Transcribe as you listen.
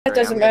That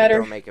doesn't I'm gonna matter.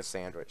 go make a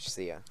sandwich.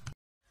 See ya.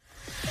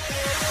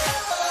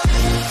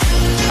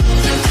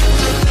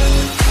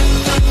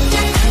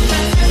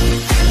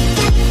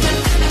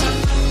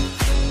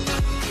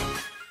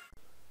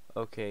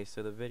 Okay,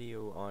 so the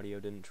video audio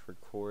didn't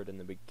record in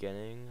the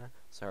beginning.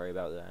 Sorry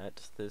about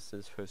that. This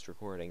is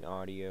post-recording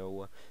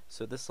audio,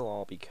 so this will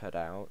all be cut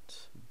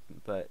out.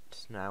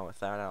 But now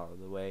with that out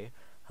of the way,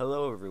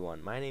 hello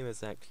everyone. My name is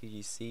Zach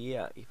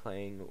TGC,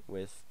 playing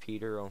with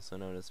Peter, also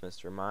known as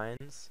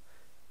MrMinez.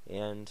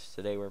 And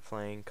today we're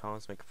playing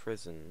Cosmic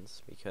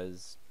Prisons,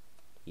 because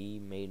he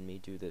made me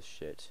do this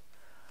shit.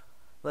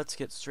 Let's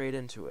get straight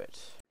into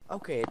it.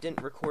 Okay, it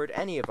didn't record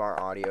any of our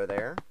audio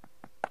there.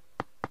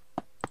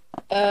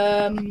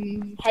 How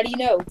do you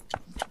know?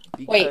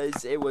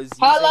 Because it was using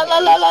Ha la la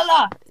la la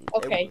la!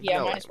 Okay, yeah,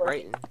 no, mine is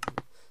working. right.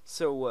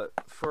 So,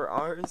 for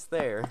ours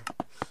there,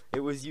 it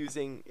was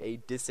using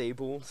a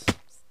disabled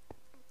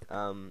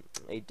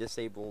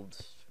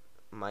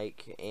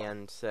mic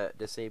and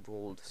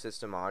disabled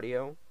system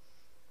audio.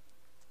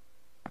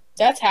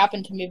 That's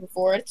happened to me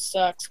before. It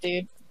sucks,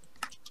 dude.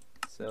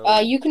 So,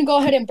 you can go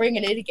ahead and bring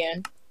it in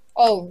again.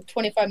 Oh,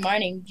 25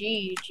 mining.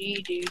 G,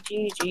 dude,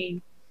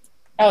 G.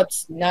 Oh,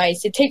 it's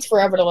nice. It takes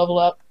forever to level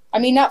up. I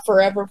mean, not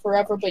forever,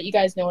 but you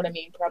guys know what I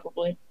mean,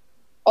 probably.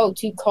 Oh,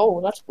 2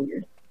 coal. That's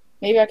weird.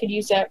 Maybe I could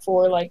use that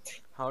for,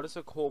 like... how does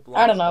a coal block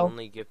I don't know.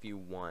 only give you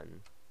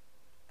 1?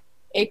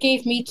 It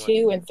gave me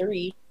 2 and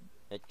 3.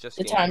 It just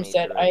The gave times me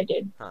that 3. I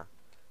did. Huh.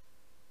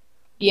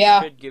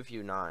 Yeah. It should give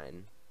you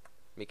 9.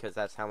 Because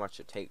that's how much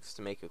it takes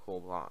to make a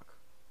coal block.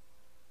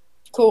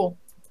 Cool.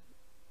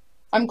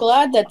 I'm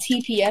glad that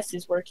TPS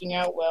is working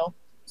out well,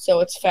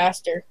 so it's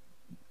faster.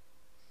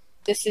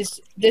 This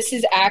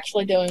is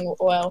actually doing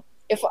well.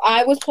 If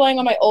I was playing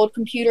on my old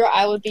computer,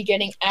 I would be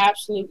getting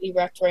absolutely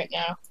wrecked right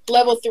now.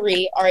 Level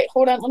 3. Alright,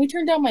 hold on. Let me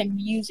turn down my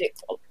music,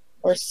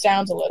 or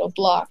sounds a little.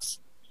 Blocks.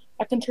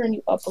 I can turn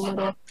you up a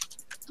little,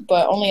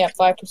 but only at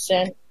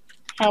 5%.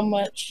 How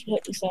much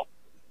is that?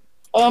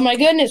 Oh my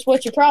goodness,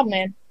 what's your problem,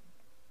 man?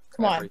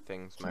 Come on.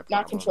 Everything's my problem.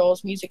 Not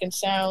controls, music and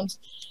sounds.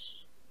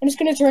 I'm just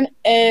going to turn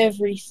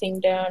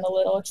everything down a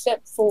little,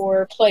 except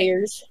for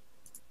players.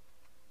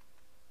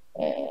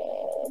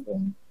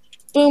 Boom.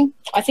 Boom.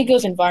 I think it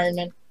was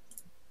environment.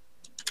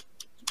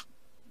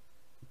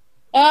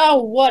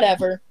 Oh,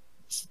 whatever.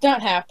 It's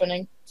not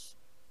happening.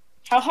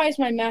 How high is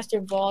my master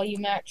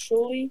volume,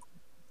 actually?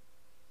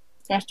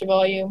 Master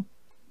volume.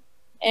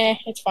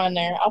 It's fine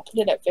there. I'll put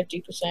it at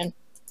 50%.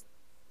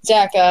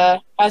 Zach,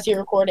 how's your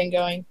recording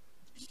going?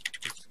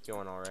 It's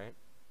going alright.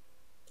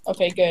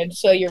 Okay, good.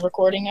 So you're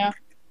recording now?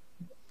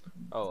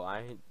 Oh,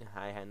 I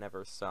had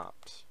never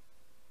stopped.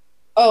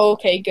 Oh,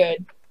 okay,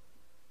 good.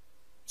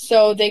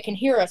 So they can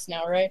hear us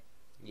now, right?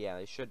 Yeah,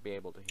 they should be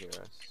able to hear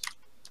us.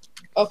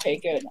 Okay,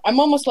 good. I'm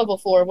almost level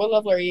 4. What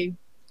level are you?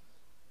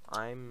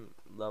 I'm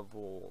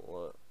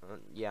level...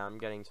 yeah, I'm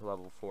getting to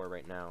level 4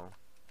 right now.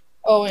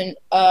 Oh, and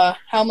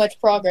how much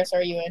progress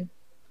are you in?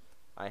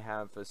 I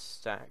have a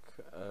stack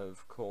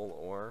of coal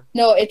ore.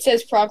 No, it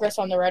says progress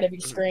on the right of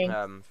your screen.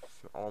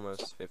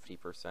 Almost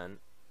 50%.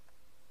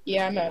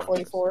 Yeah, I'm at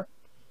 44.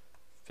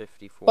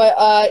 54.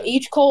 But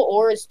each coal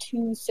ore is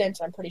 2 cents,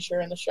 I'm pretty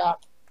sure, in the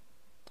shop.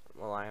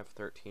 Well, I have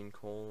 13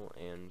 coal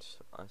and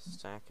a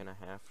stack and a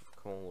half of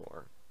coal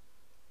ore.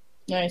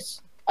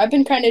 Nice. I've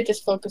been kind of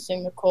just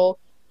focusing the coal.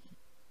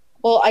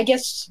 Well, I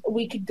guess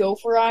we could go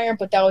for iron,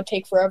 but that would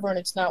take forever, and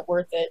it's not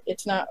worth it.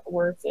 It's not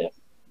worth it.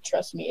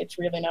 Trust me, it's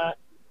really not.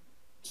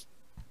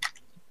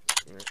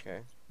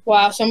 Okay.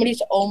 Wow,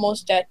 somebody's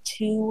almost at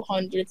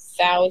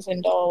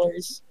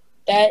 $200,000.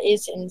 That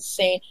is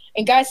insane.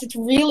 And guys, it's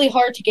really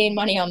hard to gain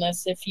money on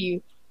this if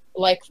you,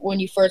 like,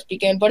 when you first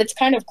begin. But it's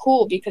kind of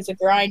cool because the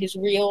grind is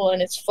real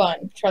and it's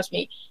fun. Trust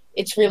me,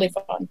 it's really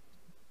fun.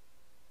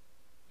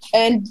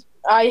 And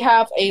I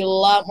have a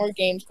lot more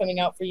games coming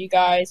out for you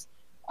guys.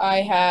 I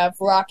have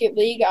Rocket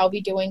League. I'll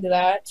be doing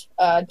that.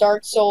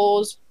 Dark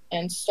Souls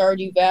and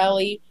Stardew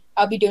Valley.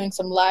 I'll be doing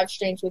some live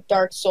streams with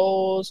Dark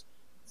Souls.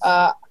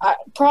 I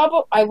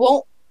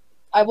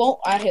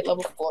hit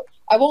level 4.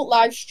 I won't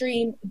live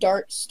stream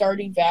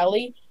Stardew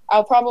Valley.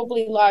 I'll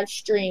probably live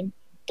stream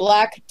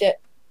please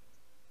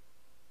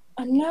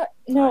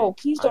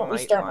don't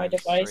restart my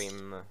device.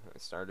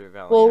 Stardew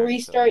Valley, we'll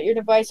restart your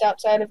device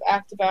outside of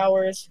active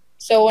hours.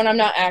 So when I'm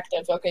not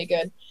active, okay,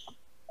 good.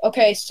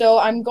 Okay, so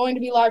I'm going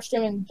to be live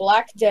streaming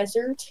Black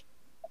Desert,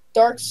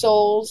 Dark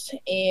Souls,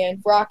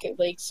 and Rocket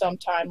League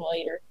sometime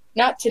later.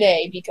 Not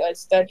today,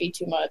 because that'd be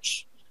too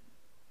much.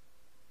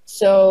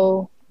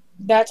 So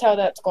that's how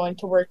that's going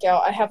to work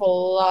out. I have a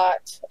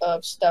lot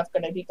of stuff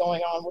going to be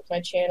going on with my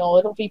channel.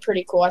 It'll be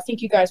pretty cool. I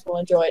think you guys will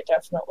enjoy it,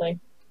 definitely.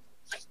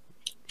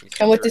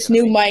 And with this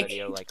new mic...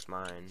 video like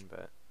mine,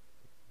 but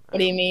what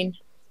do you mean?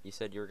 You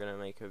said you were going to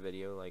make a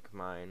video like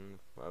mine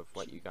of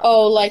what you got.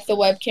 Oh, like the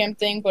webcam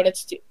thing, but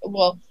it's...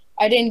 well,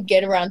 I didn't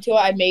get around to it.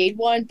 I made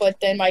one, but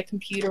then my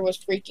computer was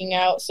freaking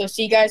out. So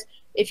see, guys,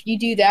 if you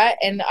do that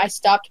and I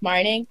stopped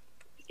mining...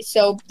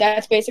 so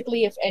that's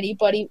basically if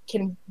anybody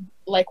can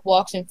like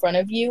walks in front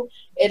of you,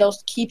 it'll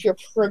keep your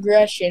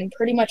progression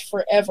pretty much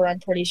forever, I'm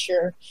pretty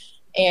sure.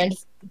 And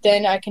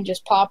then I can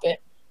just pop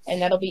it,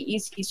 and that'll be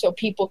easy, so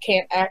people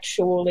can't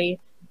actually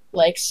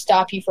like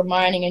stop you from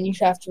mining, and you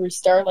have to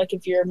restart. Like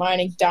if you're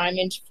mining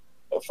diamonds,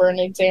 for an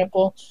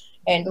example,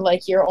 and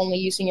like you're only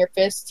using your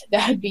fist,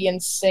 that'd be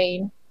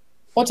insane.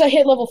 Once I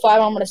hit level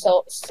 5, I'm gonna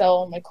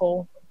sell my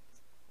coal.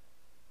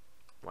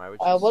 Why would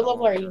you What sell level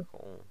all are your you?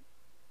 coal?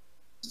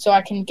 So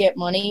I can get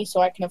money, so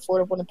I can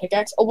afford a wooden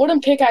pickaxe. A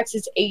wooden pickaxe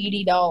is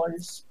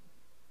 $80.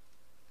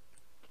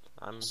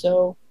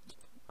 So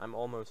I'm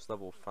almost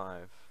level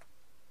 5.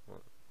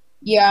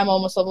 yeah, I'm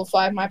almost level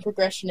 5. My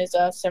progression is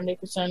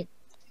 70%.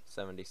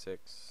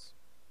 76.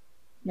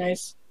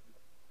 Nice.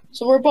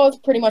 So we're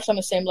both pretty much on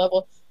the same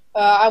level.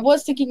 I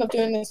was thinking of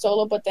doing this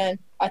solo, but then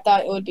I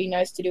thought it would be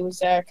nice to do with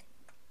Zach.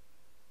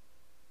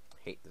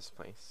 Hate this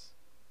place.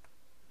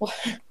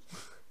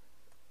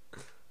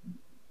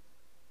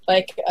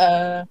 Like,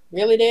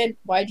 really, dude?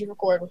 Why'd you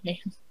record with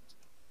me?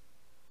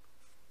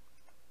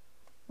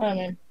 Oh,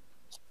 man.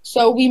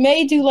 So we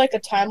may do like a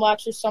time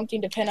lapse or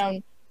something,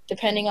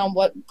 depending on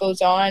what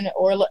goes on,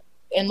 or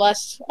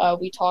unless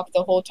we talk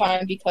the whole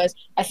time, because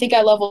I think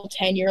at level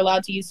 10 you're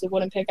allowed to use the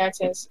wooden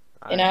pickaxes,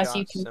 and as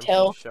you can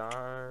tell,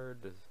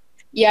 shard.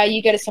 Yeah,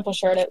 you get a simple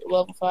shard at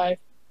level 5,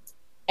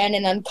 and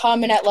an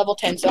uncommon at level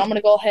 10. So I'm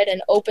gonna go ahead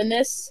and open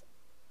this.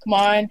 Come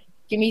on,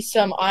 give me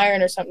some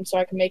iron or something so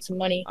I can make some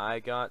money. I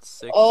got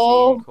 16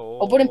 coal.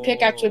 A wooden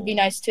pickaxe would be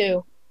nice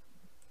too.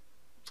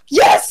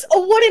 Yes, a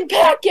wooden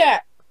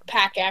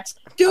pickaxe.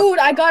 Dude,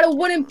 I got a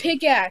wooden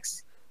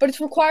pickaxe, but it's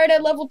required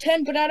at level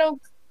 10. But I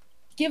don't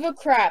give a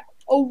crap.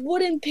 A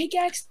wooden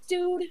pickaxe,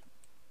 dude.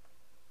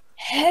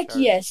 Heck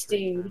yes,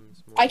 dude.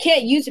 I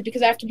can't use it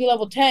because I have to be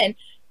level 10.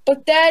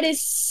 But that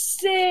is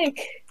sick.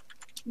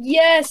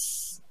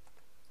 Yes.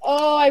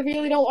 Oh, I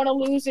really don't want to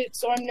lose it,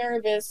 so I'm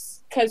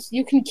nervous. Because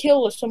you can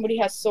kill if somebody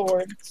has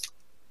swords.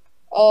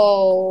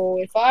 Oh,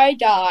 if I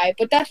die.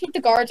 But that's what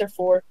the guards are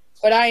for.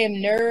 But I am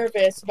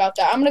nervous about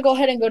that. I'm going to go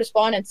ahead and go to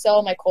spawn and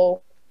sell my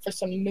coal for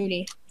some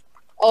mooney.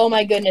 Oh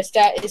my goodness,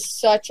 that is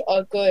such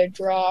a good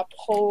drop.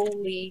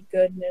 Holy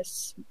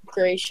goodness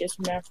gracious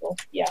mackerel.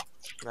 Yeah.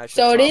 I should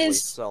so it probably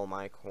is. Sell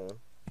my coal.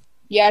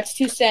 Yeah, it's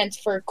 2 cents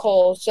for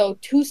coal. So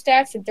 2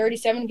 stacks and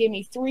 37 gave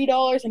me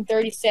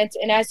 $3.30.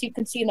 And as you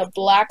can see in the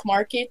black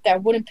market,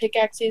 that wooden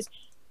pickaxe is.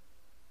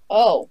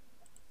 Oh.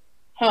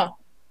 Huh.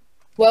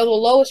 Well, the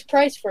lowest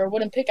price for a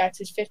wooden pickaxe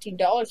is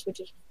 $15, which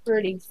is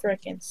pretty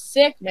freaking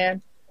sick,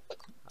 man.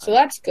 So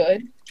that's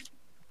good.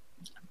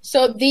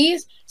 So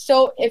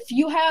if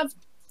you have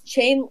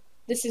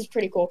this is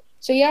pretty cool.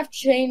 So you have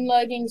chain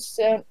leggings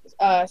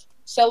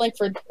selling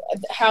for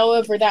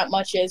however that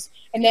much is,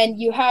 and then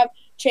you have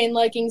chain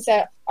leggings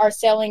that are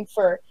selling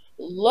for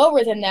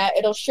lower than that.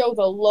 It'll show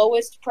the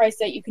lowest price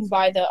that you can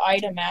buy the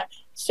item at.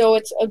 So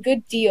it's a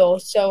good deal.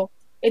 So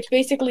it's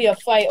basically a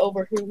fight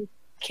over who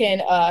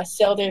can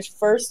sell theirs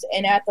first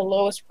and at the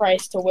lowest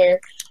price to where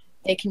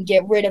they can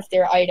get rid of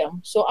their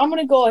item. So I'm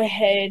going to go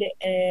ahead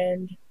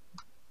and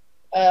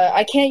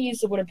I can't use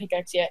the wooden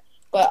pickaxe yet,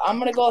 but I'm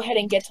going to go ahead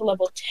and get to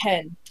level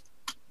 10.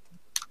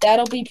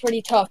 That'll be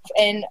pretty tough.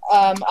 And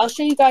I'll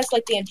show you guys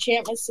like the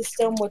enchantment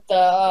system with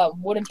the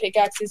wooden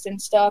pickaxes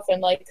and stuff,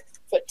 and like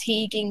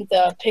fatiguing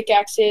the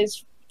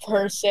pickaxes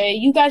per se.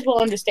 You guys will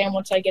understand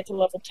once I get to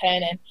level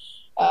 10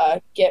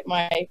 and get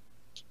my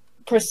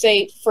per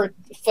se for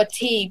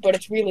fatigue, but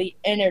it's really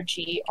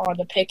energy on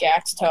the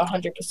pickaxe to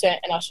 100%,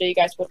 and I'll show you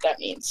guys what that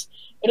means.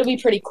 It'll be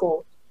pretty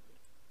cool.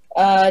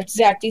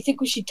 Zach, do you think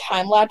we should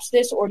time-lapse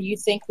this, or do you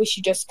think we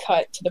should just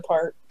cut to the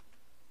part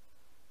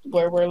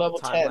where we're level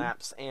 10?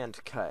 Time-lapse and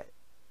cut.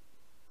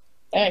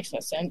 That makes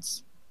no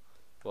sense.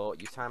 Well,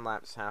 you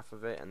time-lapse half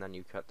of it, and then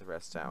you cut the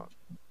rest out.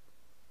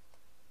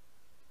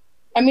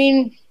 I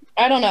mean,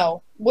 I don't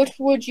know. Which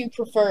would you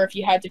prefer if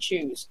you had to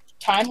choose?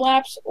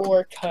 Time-lapse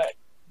or cut?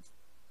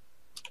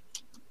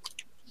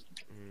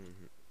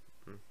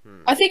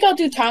 I think I'll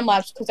do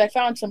time-lapse because I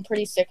found some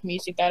pretty sick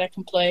music that I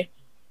can play.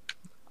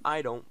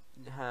 I don't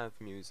have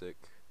music.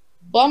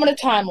 Well, I'm going to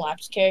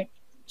time-lapse, okay?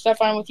 Is that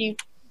fine with you?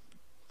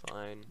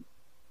 Fine.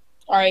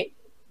 Alright,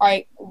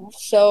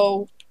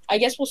 so I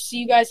guess we'll see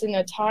you guys in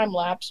a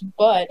time-lapse,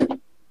 but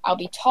I'll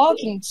be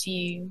talking to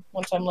you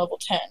once I'm level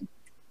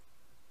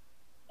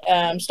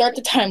 10. Start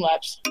the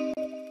time-lapse.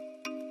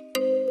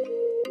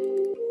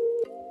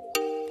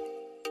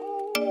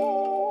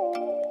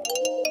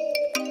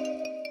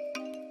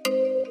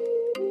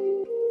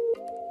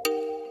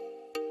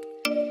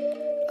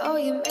 Oh,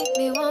 you make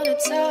me wanna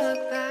talk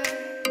back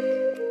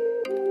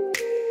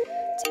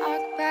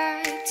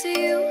to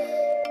you.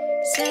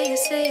 Say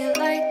it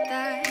like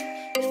that.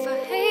 If I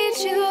hate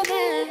you,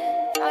 then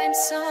find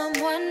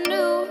someone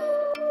new.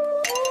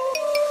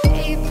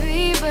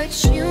 Baby,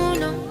 but you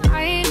know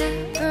I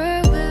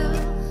never will.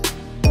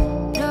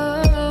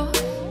 No,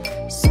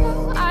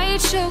 so I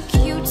choke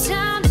you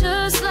down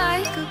just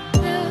like a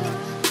pill.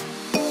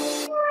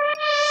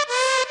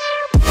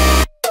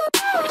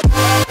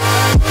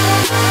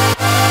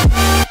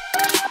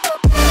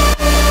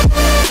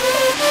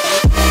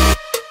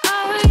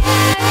 Oh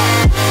yeah.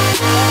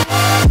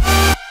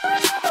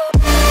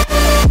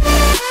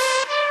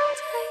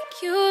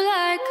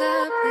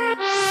 a pill.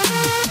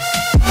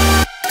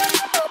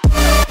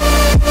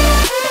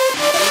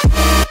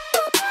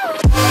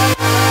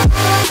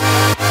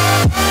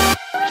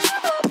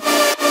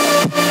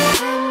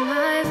 And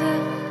my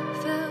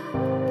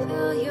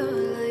fill,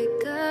 you're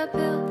like a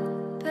pill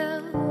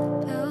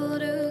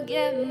to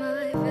get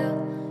my fill.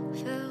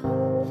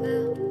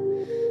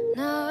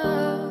 No,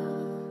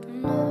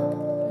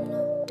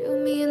 do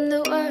me in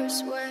the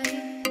worst way.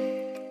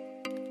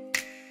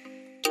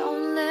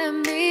 Don't let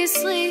me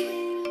sleep,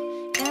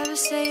 never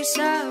say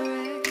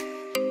sorry.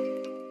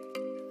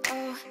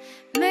 Oh,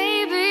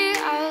 maybe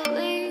I'll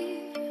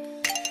leave,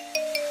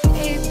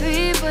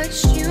 baby,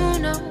 but you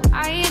know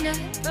I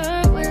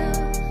never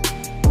will.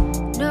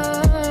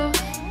 No,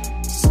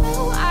 so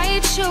I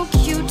choke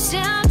you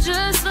down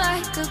just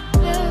like a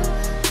pill.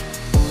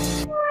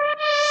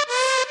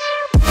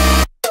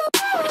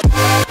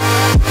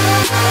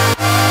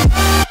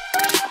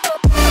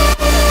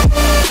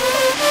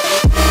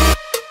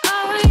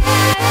 Oh yeah,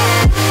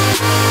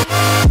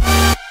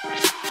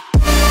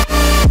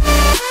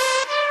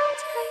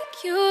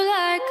 take you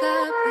like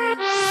a pill.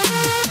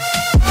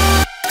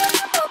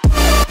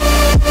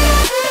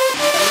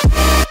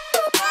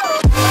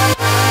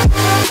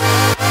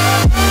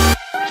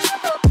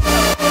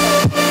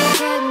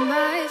 Get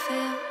my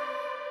fill.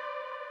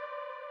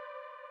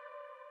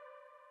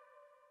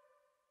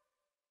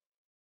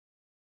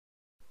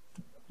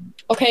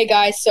 Okay,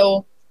 guys,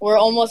 so we're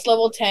almost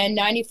level 10,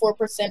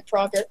 94%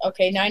 progress.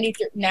 Okay,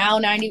 93, now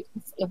 90,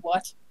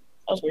 what?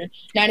 That was weird.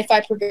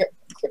 95 progress.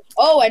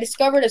 Oh, I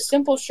discovered a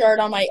simple shard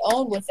on my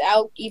own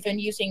without even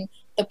using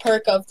the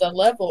perk of the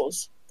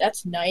levels.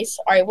 That's nice.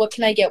 All right, what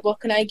can I get? What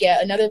can I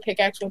get? Another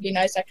pickaxe would be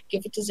nice. I could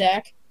give it to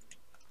Zach.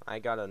 I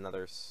got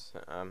another,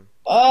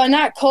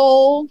 Not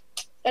coal.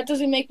 That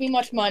doesn't make me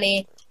much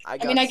money. I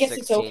got mean, I guess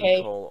it's 16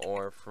 okay. coal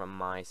ore from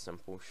my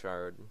simple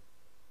shard.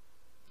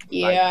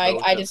 Yeah,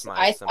 both I of just, my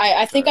I simple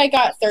think I shards.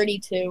 got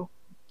 32.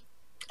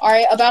 All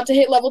right, about to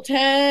hit level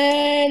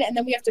 10, and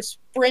then we have to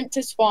sprint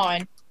to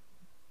spawn.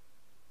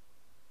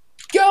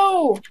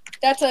 Go!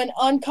 That's an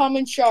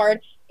uncommon shard,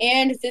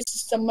 and this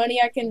is some money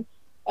I can,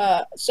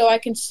 so I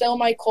can sell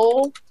my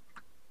coal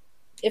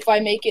if I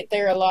make it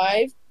there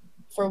alive,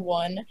 for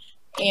one.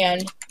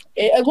 And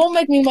it won't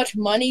make me much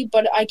money,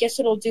 but I guess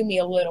it'll do me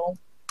a little.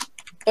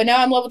 But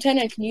now I'm level 10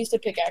 and can use the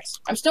pickaxe.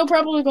 I'm still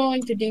probably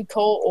going to do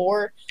coal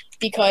ore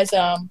because,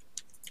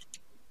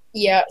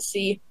 yeah,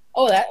 see.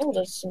 Oh,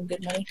 that's some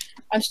good money.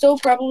 I'm still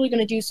probably going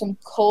to do some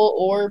coal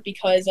ore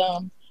because I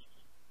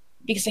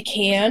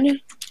can.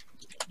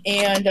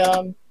 And,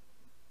 it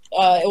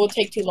will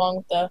take too long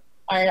with the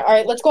iron.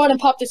 Alright, let's go ahead and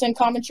pop this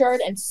uncommon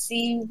shard and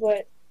see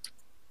what...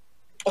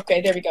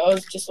 Okay, there we go. It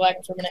was just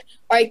lagging for a minute.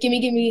 Alright, give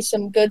me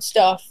some good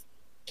stuff.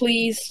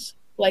 Please.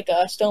 Like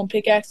a stone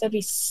pickaxe. That'd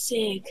be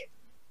sick.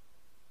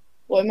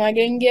 What am I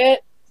gonna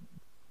get?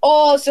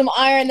 Oh, some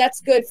iron. That's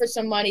good for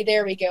some money.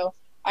 There we go.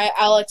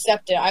 I'll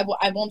accept it. I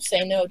won't say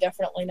no.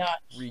 Definitely not.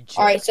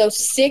 Alright, so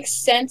 6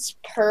 cents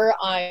per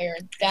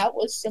iron. That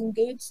was some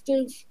good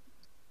stuff.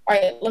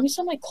 Alright, let me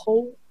sell my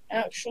coal,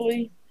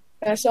 actually.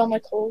 Can I sell my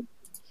coal?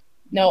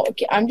 No,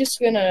 okay, I'm just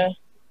gonna...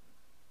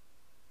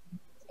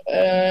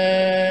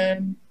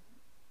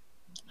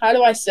 how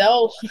do I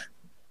sell?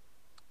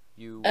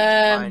 You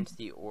find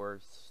the ore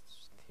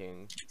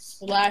thing. /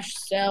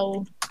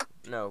 sell.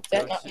 No,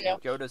 No.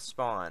 go to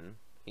spawn.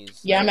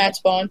 Yeah, I'm at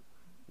spawn.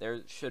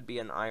 There should be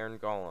an iron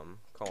golem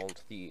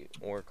called the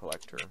ore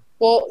collector.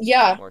 Well,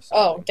 yeah. Or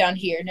Oh, something. down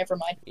here. Never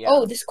mind. Yeah.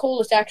 Oh, this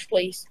coal is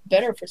actually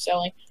better for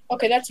selling.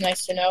 Okay, that's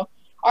nice to know.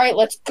 Alright,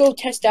 let's go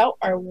test out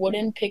our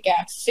wooden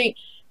pickaxe. See,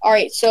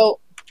 alright, so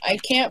I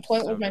can't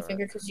point with my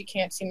finger because you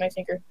can't see my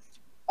finger.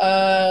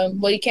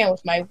 Well, you can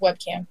with my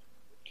webcam.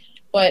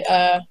 But,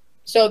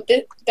 so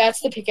that's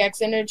the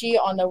pickaxe energy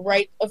on the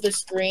right of the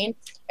screen.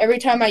 Every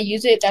time I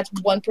use it, that's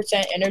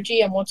 1%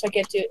 energy, and once I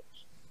get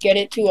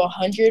it to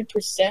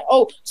 100%.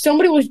 Oh,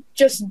 somebody was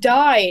just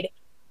died.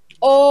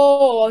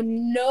 Oh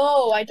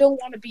no, I don't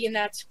want to be in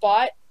that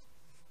spot.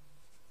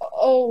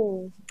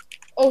 Oh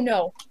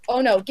no,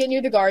 get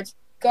near the guards.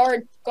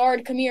 Guard,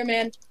 come here,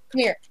 man. Come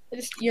here.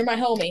 You're my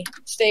homie.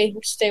 Stay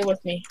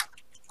with me.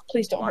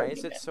 Please don't hurt me. Why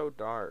is it so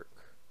dark?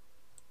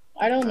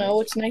 I don't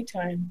know. It's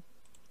nighttime.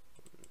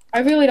 I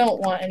really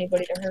don't want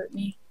anybody to hurt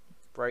me.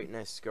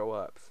 Brightness, go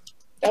up.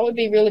 That would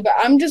be really bad.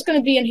 I'm just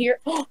gonna be in here.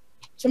 Oh,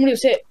 somebody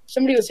was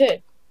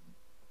hit.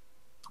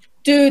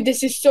 Dude,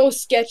 this is so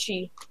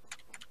sketchy.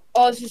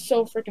 Oh, this is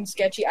so freaking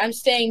sketchy. I'm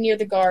staying near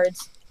the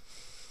guards.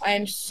 I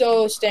am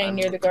so staying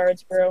near the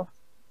guards, bro.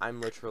 I'm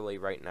literally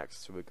right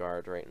next to a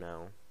guard right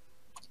now.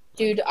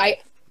 Dude, I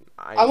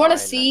want to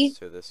see.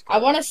 I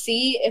want to to.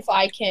 see if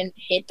I can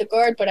hit the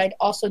guard, but I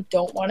also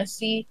don't want to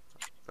see.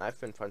 I've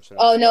been punching.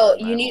 Oh no, guard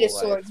you my need a whole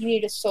sword. life. You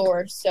need a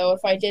sword. So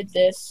if I did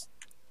this,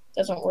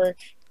 doesn't work.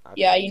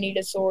 Yeah, you need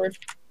a sword.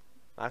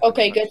 I've been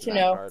Okay, good punching to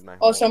that know. guard my Oh,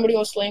 whole somebody life.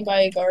 was slain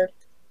by a guard.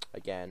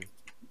 Again.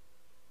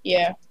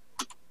 Yeah.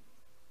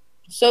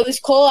 So this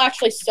coal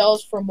actually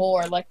sells for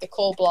more, like the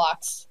coal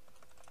blocks.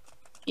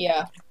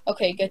 Yeah.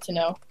 Okay, good to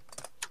know.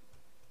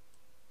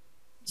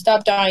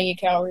 Stop dying, you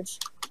cowards.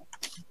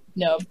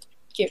 No,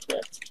 get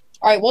ripped.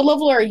 Alright, what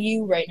level are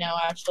you right now,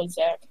 actually,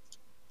 Zach?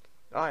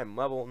 I'm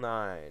level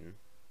 9.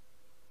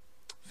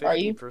 Are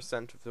you?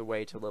 50% of the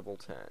way to level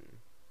 10.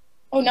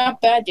 Oh,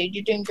 not bad, dude.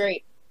 You're doing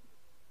great.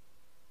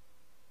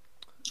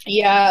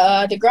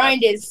 Yeah, the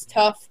grind is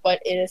tough,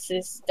 but it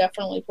is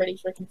definitely pretty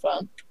freaking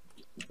fun.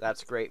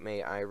 That's great,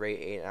 mate. I rate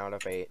 8 out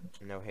of 8.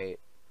 No hate.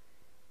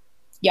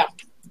 Yeah.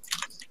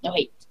 No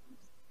hate.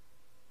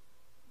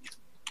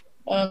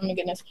 Oh my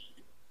goodness.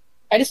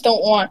 I just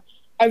don't want...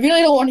 I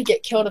really don't want to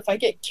get killed. If I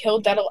get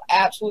killed, that'll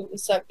absolutely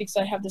suck because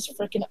I have this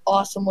freaking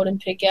awesome wooden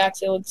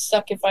pickaxe. It would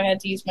suck if I had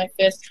to use my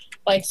fist.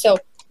 Like, so,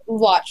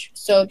 watch.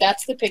 So,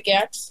 that's the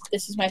pickaxe.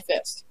 This is my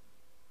fist.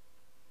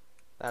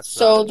 That's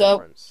so not a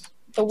difference.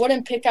 The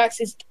wooden pickaxe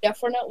is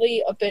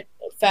definitely a bit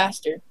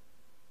faster.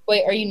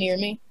 Wait, are you near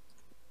me?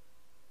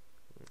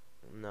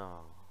 No.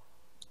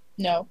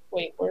 No.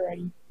 Wait, where are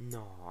you?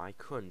 No, I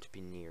couldn't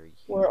be near you.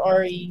 Where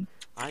are you?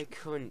 I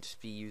couldn't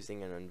be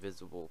using an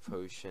invisible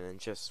potion and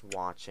just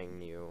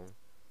watching you.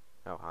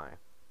 Oh, hi.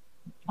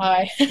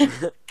 Hi.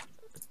 Can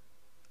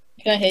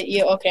I hit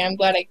you? Okay, I'm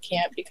glad I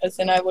can't because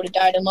then I would have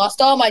died and lost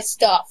all my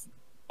stuff.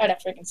 That'd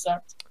have freaking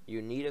sucked.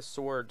 You need a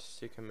sword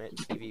to commit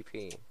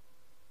PvP.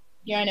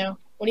 Yeah, I know.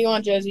 What do you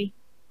want, Josie?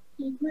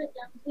 Can you put it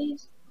down,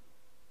 please?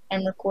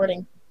 I'm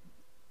recording.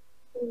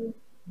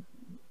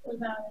 What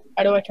about it?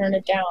 How do I turn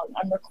it down?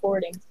 I'm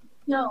recording.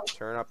 No.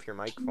 Turn up your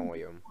mic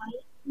volume.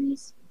 Quiet,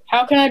 please.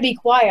 How can I be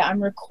quiet?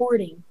 I'm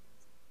recording.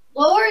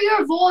 Lower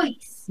your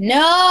voice.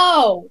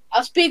 No!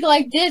 I'll speak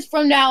like this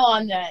from now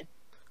on then.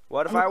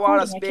 What if I'm I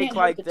want to recording. I speak can't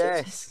like help it,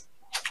 Jason. this?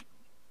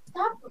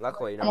 Stop.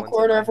 Luckily, no I'm a one's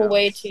quarter in of my a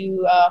way house.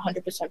 to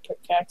 100%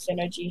 pickaxe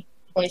energy.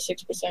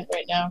 26%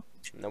 right now.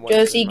 No one's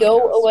Josie, in my go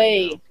house right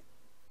away. now.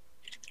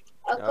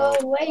 I'll No.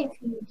 go away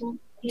if you don't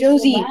be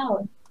Josie. so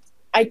loud.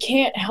 I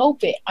can't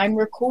help it. I'm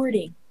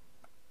recording.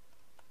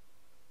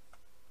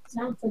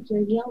 Sounds like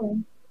you're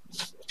yelling.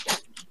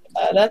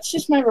 That's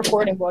just my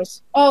recording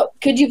voice. Oh,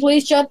 could you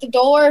please shut the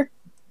door?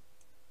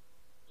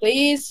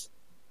 Please?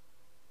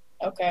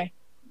 Okay.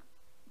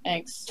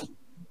 Thanks.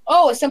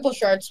 Oh, a simple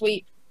shard.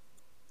 Sweet.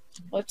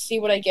 Let's see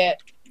what I get.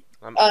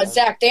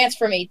 Zach, dance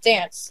for me.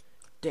 Dance.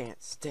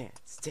 Dance,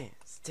 dance,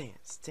 dance,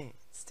 dance,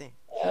 dance, dance.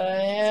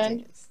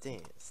 And... Dance,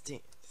 dance,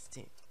 dance,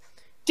 dance.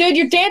 Dude,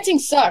 your dancing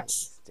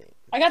sucks.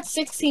 I got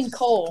 16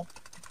 coal.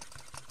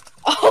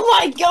 Oh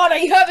my god, are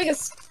you having a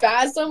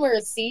spasm or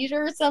a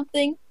seizure or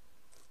something?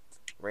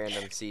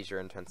 Random seizure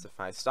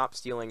intensifies. Stop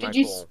stealing Did my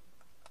you coal.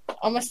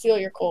 I'm gonna steal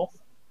your coal.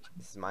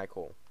 This is my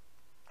coal.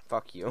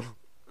 Fuck you.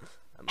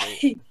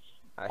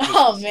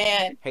 Oh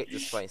man. Hate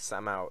this place.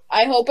 I'm out.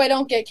 I hope I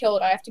don't get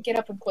killed. I have to get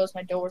up and close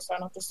my door so I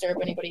don't disturb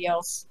anybody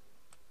else.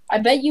 I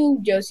bet you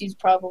Josie's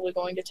probably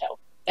going to tell.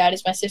 That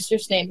is my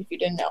sister's name if you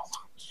didn't know.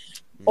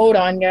 Hold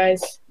on,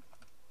 guys.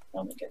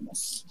 Oh my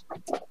goodness.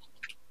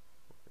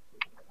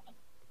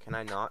 Can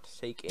I not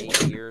take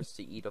 8 years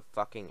to eat a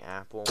fucking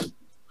apple?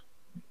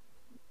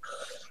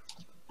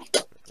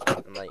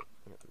 Like,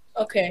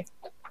 Okay.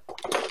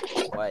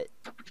 what?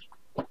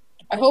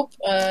 I hope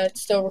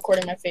it's still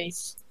recording my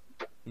face.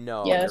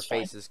 No, Yeah, your that's fine.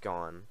 face is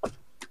gone.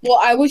 Well,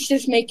 I was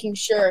just making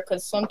sure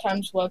because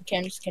sometimes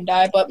webcams can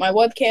die, but my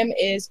webcam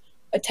is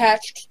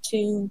attached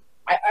to...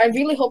 I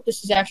really hope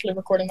this is actually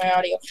recording my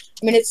audio.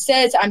 I mean, it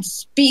says I'm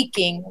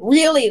speaking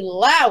really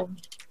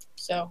loud.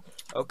 So...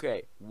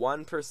 Okay,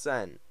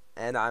 1%,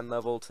 and I'm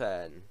level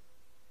 10.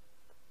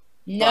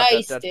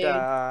 Nice, dude.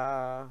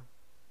 Ba-da-da-da.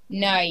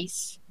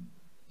 Nice.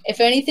 If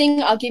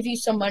anything, I'll give you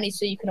some money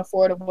so you can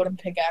afford a wooden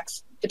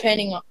pickaxe.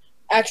 Depending on...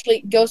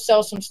 Actually, go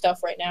sell some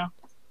stuff right now.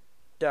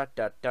 Da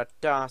da da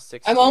da.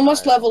 16 I'm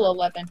almost iron level ore.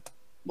 11.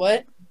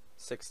 What?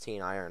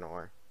 16 iron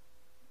ore.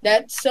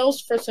 That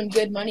sells for some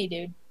good money,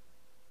 dude.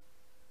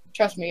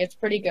 Trust me, it's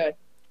pretty good.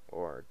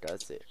 Or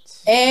does it?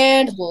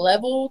 And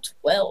level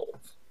 12.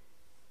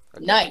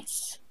 Okay.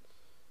 Nice.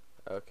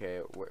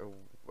 Okay.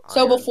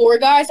 So before,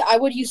 guys, I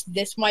would use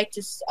this mic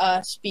to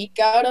speak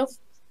out of.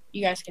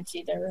 You guys can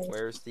see there, right?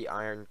 Where's the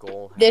iron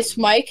goal? This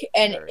mic,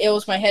 and There it it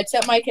was is. my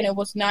headset mic, and it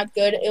was not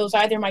good. It was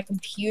either my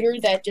computer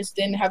that just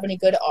didn't have any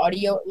good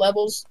audio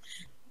levels,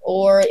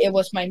 or it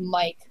was my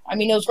mic. I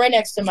mean, it was right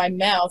next to my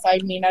mouth. I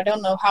mean, I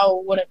don't know how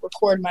it wouldn't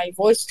record my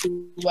voice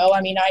too well.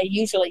 I mean, I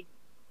usually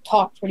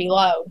talk pretty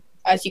loud,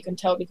 as you can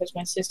tell, because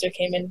my sister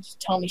came in to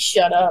tell me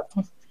shut up.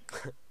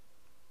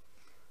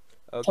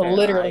 Okay, To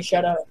literally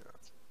shut up.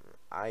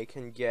 I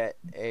can get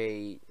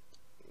a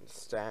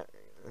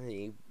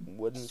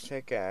wooden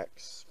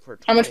pickaxe for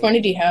 20. How much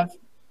money do you have?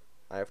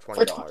 I have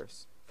For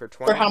 $20.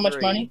 For how much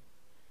money?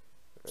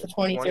 For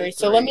 23.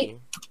 So let me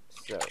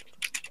So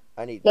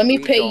I need. let me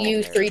 3 pay doll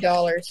you hairs.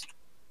 $3.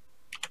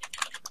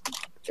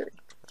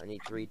 I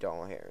need 3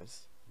 doll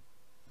hairs.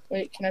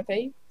 Wait, can I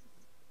pay you?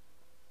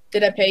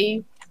 Did I pay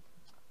you?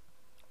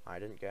 I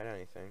didn't get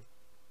anything.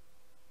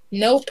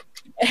 Nope.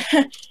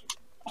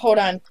 Hold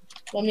on.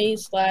 Let me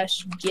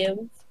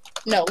 /give.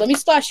 No, let me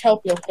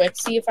 /help real quick.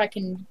 See if I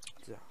can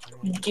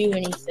do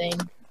anything.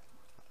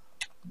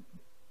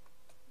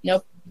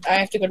 Nope. I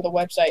have to go to the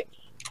website.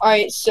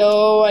 Alright,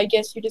 so I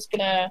guess you're just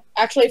gonna...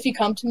 Actually, if you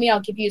come to me, I'll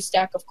give you a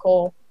stack of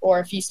coal. Or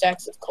a few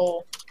stacks of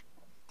coal.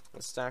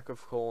 A stack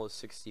of coal is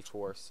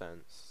 64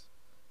 cents.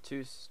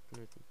 Two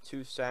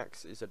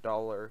stacks is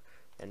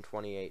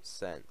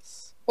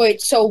 $1.28.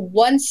 Wait, so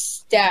one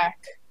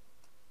stack...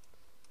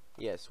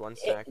 Yes, one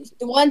stack.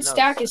 One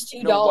stack is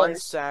 $2. No, one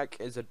stack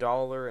is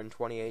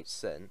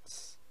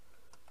 $1.28.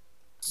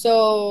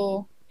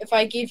 So if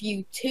I give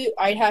you two,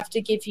 I'd have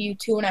to give you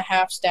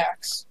 2.5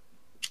 stacks.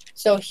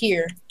 So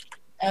here,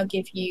 I'll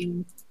give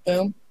you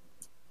boom,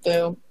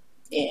 boom,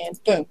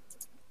 and boom.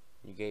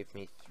 You gave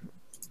me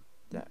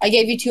that. I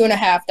gave you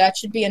 2.5. That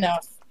should be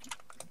enough.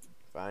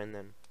 Fine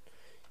then.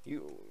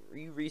 You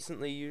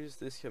recently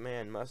used this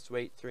command. Must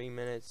wait 3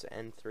 minutes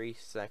and 3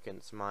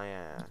 seconds. My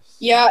ass.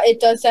 Yeah, it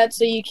does that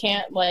so you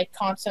can't like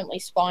constantly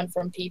spawn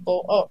from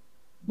people. Oh,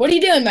 what are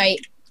you doing,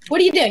 mate? What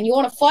are you doing? You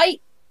want to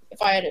fight?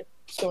 If I had a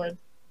sword,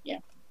 yeah,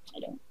 I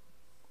don't.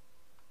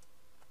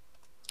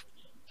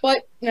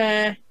 But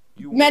nah,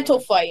 mental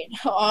fight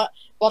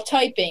while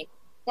typing.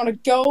 Wanna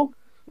go?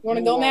 You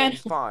wanna go, man?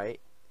 Fight.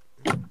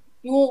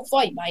 You won't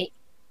fight, mate.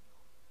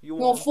 You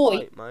won't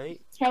fight,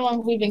 mate. How long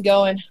have we been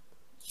going?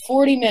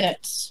 40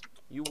 minutes.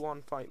 You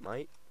won't fight,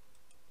 mate.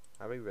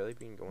 Have we really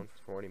been going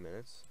for 40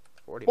 minutes?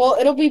 40 Well,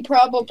 minutes. it'll be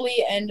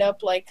probably end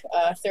up like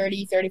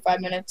 30,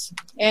 35 minutes.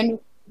 And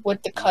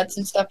with the cuts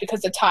and stuff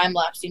because the time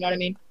lapse, you know what I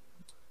mean?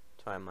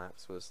 Time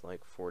lapse was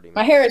like 40 minutes.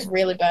 My hair is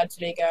really bad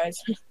today, guys.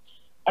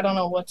 I don't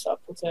know what's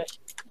up with it.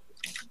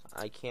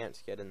 I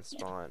can't get in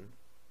spawn.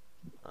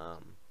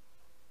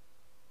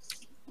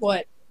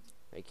 What?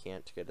 I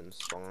can't get in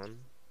spawn.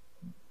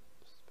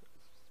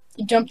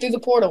 You jump through the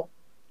portal.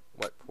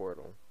 What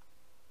portal?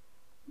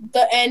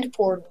 The end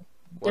portal.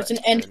 What There's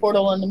an end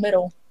portal in the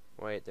middle.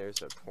 Wait,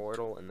 there's a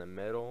portal in the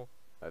middle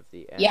of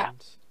the end? Yeah.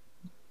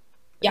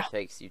 Yeah. That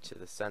takes you to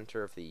the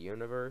center of the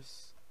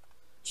universe?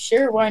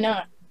 Sure, why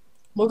not?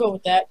 We'll go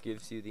with that.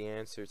 Gives you the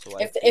answer to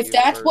life. If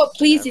that's what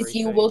pleases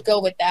you, we'll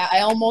go with that. I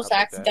almost I'll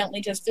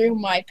accidentally just threw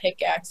my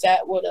pickaxe.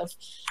 That would have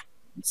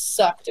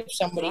sucked if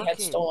somebody had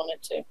Fucking- stolen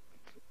it too.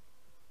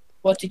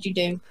 What did you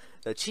do?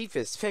 The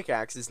cheapest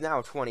pickaxe is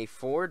now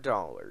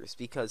 $24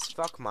 because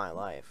fuck my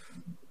life.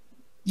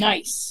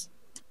 Nice.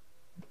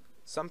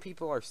 Some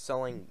people are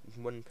selling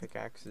wooden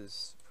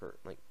pickaxes for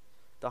like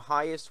the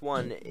highest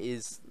one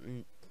is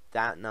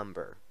that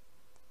number.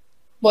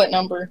 What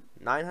number?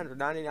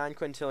 999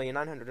 quintillion,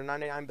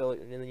 999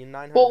 billion,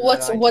 999 Well,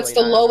 what's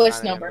the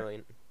lowest number?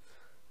 million.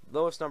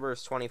 Lowest number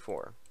is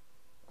 24.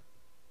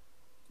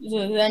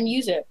 Then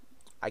use it.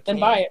 I Then can't.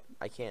 buy it.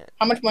 I can't.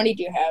 How much money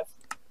do you have?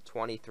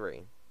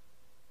 23.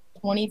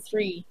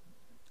 23.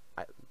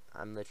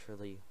 I'm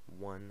literally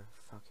 $1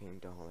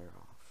 fucking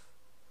off.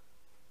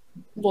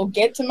 We'll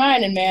get to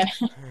mining, man.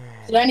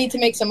 Because I need to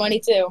make some money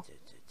too.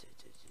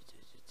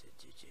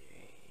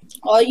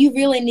 All you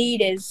really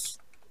need is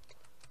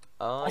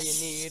All you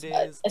need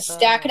is a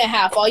stack and a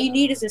half. All you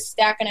need is a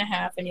stack and a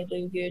half, and you'll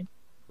do good.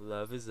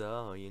 Love is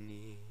all you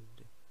need.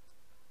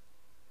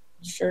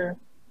 Sure.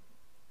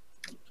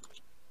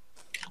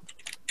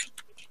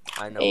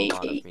 I know a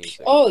lot of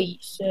music.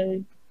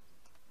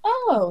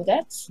 Oh,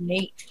 that's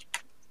neat.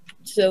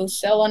 So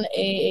sell on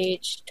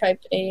AH,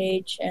 type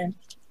AH, and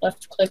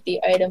left click the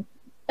item.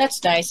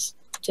 That's nice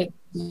to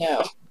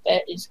know.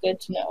 That is good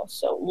to know.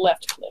 So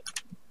left click.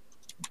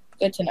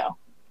 Good to know.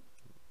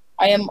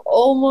 I am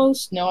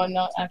almost, no, I'm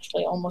not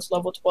actually almost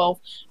level 12,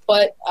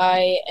 but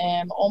I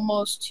am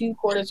almost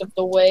 2/4 of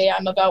the way.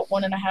 I'm about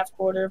 1.5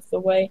 quarter of the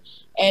way,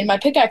 and my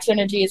pickaxe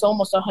energy is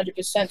almost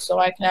 100%, so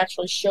I can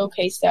actually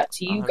showcase that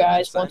to you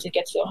guys 100%? once it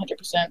gets to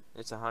 100%.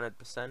 It's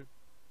 100%.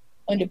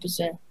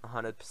 100%.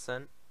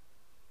 100%.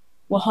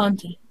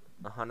 100.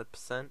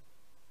 100%.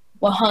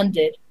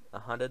 100.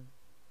 100.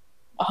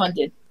 100.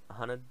 100.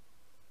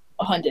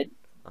 100.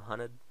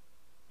 100.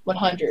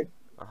 100.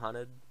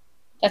 100.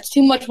 That's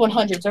too much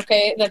 100s,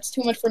 okay? That's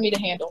too much for me to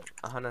handle.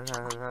 100.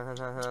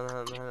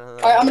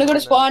 Alright, I'm gonna go to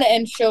spawn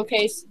and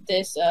showcase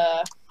this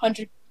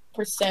 100%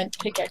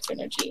 pickaxe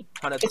energy.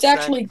 100%.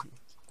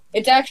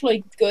 It's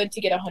actually good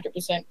to get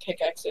 100%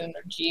 pickaxe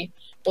energy,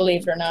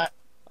 believe it or not.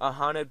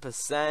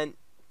 100%.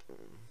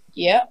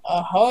 Yeah,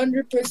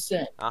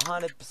 100%.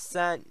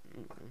 100%.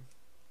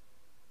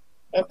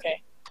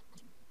 Okay.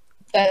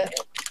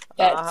 That's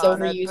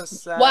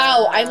overused. 100%.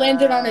 Wow, I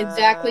landed on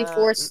exactly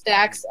 4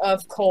 stacks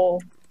of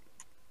coal.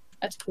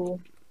 That's cool.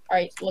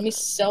 Alright, let me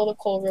sell the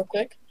coal real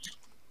quick.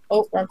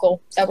 Oh, wrong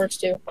coal. That works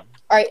too.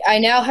 Alright, I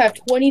now have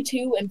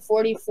 $22 and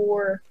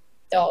 $44.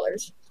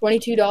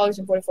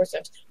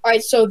 $22.44.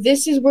 Alright, so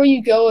this is where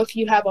you go if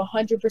you have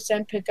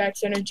 100%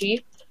 pickaxe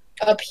energy.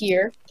 Up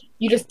here.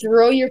 You just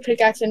throw your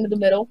pickaxe into the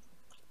middle.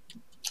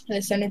 And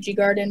this energy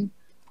guardian.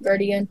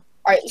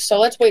 Alright, so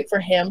let's wait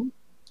for him.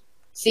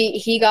 See,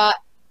 he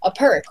got a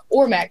perk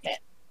or magnet.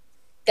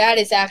 That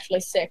is actually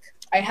sick.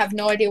 I have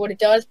no idea what it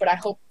does, but I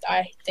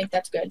think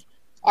that's good.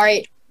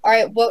 Alright,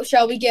 what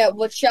shall we get?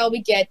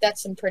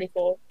 That's some pretty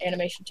cool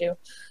animation too.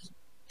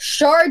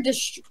 Shard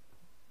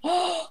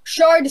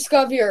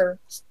Discoverer.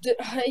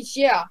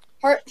 Yeah,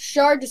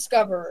 Shard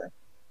Discoverer.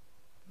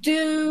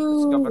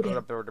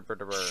 Dude,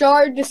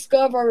 shard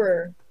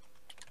discoverer.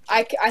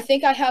 I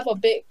think I have a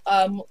bit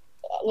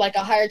like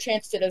a higher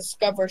chance to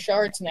discover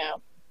shards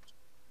now.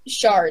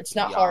 Shards,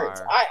 not hearts.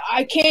 Yar.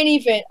 I can't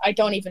even. I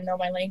don't even know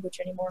my language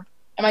anymore.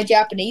 Am I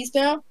Japanese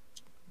now?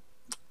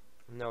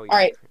 No.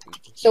 Alright,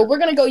 so we're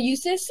gonna go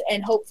use this,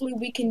 and hopefully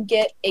we can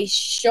get a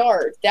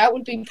shard. That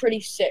would be pretty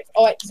sick.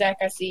 Oh, wait, Zach,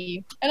 I see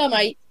you. Hello,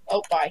 mate.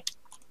 Oh, bye.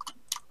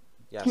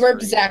 Yes,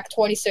 Rip Zach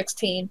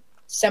 2016,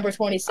 December I have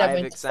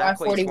 27th,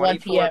 exactly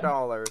 5:41 p.m.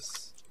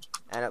 $24,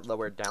 and it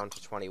lowered down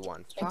to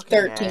 21. in Fucking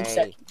 13 A.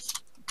 seconds.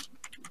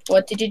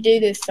 What did you do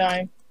this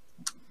time?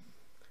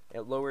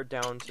 It lowered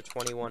down to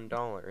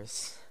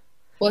 $21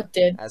 What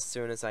did? as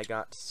soon as I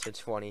got to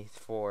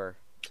 24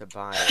 to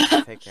buy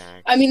a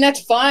pickaxe. I mean,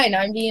 that's fine.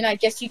 I mean, I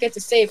guess you get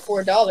to save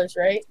 $4,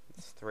 right?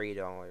 It's $3.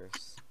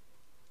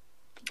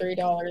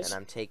 $3. And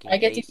I'm taking I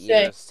get 8 to say-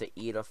 years to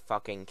eat a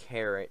fucking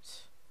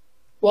carrot.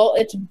 Well,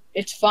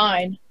 it's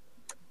fine.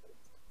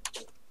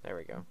 There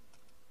we go.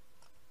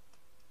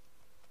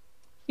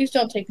 Please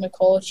don't take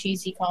McCall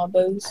cheesy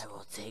combos. I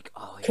will take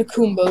all your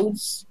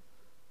Kakumbos.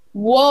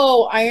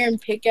 Whoa, iron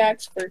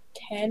pickaxe for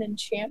 10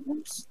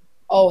 enchantments?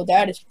 Oh,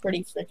 that is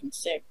pretty freaking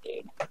sick,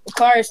 dude.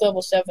 Requires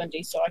level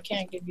 70, so I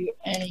can't give you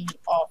any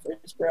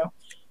offers, bro.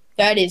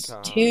 That is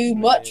too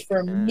much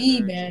for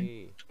me, man.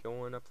 energy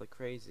going up like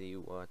crazy.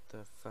 What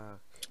the fuck?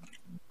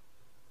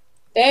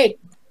 Hey,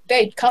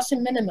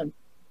 custom minimum.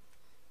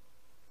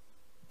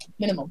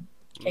 Minimum.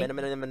 Okay.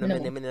 Minimum.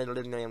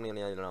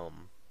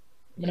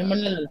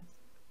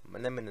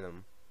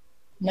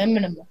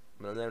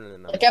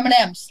 Like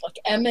M&M's. Like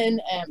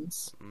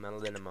M&M's.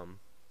 Millennium.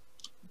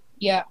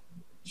 Yeah,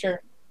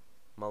 sure.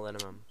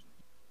 Millennium.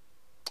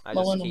 I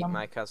just keep Millennium.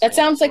 my custom. That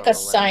sounds like a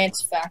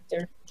science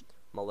factor.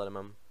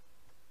 Millennium.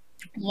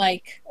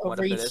 Like a What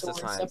if it is a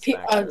resource. science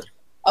factor?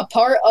 A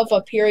part of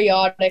a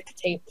periodic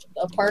table.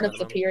 A part of the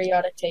Millennium.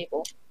 periodic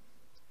table.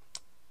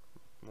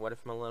 What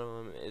if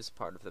millennium is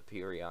part of the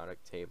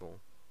periodic table?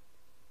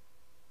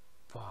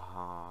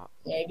 Fuck.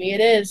 Maybe it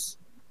is.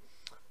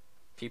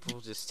 People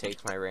just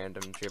take my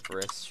random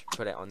gibberish,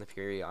 put it on the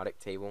periodic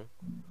table.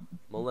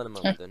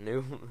 Millennium, the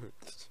new,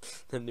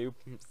 the new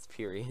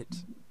period.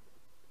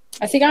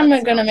 I think I'm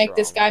That gonna sounds make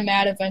this wrong. guy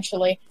mad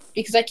eventually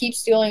because I keep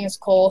stealing his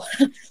coal.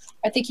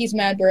 I think he's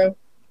mad, bro.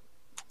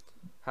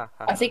 Ha,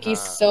 ha, I think ha, he's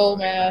ha. so Oh, you're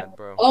mad.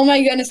 bro. Oh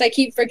my goodness, I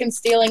keep freaking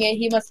stealing it.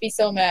 He must be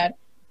so mad.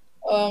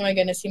 Oh my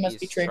goodness, he must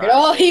be He's triggered.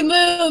 Oh, he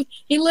Trigord. moved!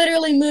 He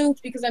literally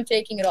moved because I'm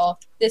taking it all.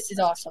 This is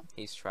awesome.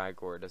 He's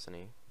Trigord, isn't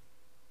he?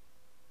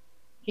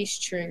 He's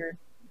triggered.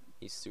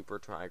 He's super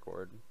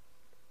Trigord.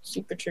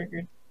 Super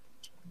triggered.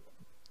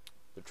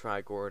 The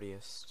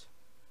Trigordiest.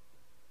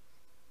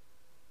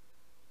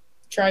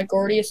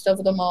 Trigordiest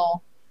of them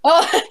all.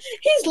 Oh,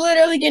 he's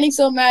literally getting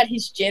so mad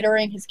he's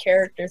jittering his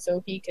character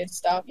so he could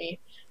stop me.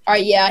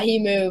 Alright, yeah, he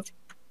moved.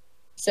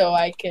 So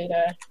I could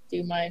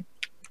do mine.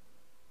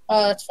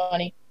 Oh, that's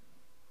funny.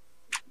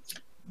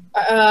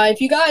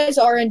 If you guys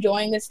are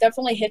enjoying this,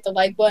 definitely hit the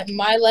like button.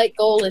 My like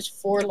goal is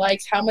 4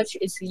 likes. How much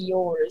is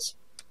yours?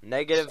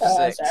 -6.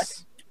 Zach.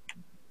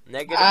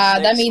 -6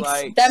 That means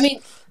likes. that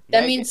means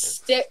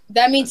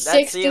Let's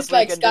 6 see if we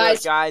dislikes, can do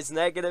it, guys.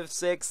 guys.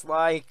 -6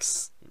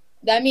 likes.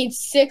 That means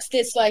 6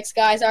 dislikes,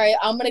 guys. Alright,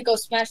 I'm gonna go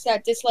smash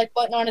that dislike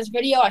button on his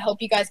video. I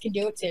hope you guys can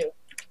do it too.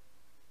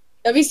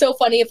 That'd be so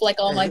funny if like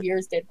all my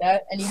viewers did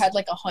that and you had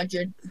like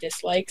 100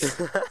 dislikes.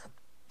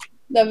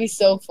 That'd be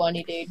so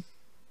funny, dude.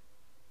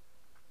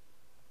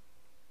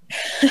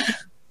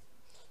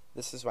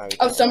 This is why we.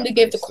 Oh, can't somebody have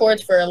gave the nice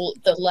cords things. for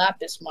the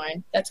lapis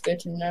mine. That's good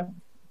to know.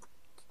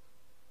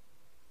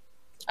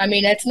 I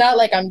mean, it's not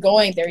like I'm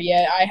going there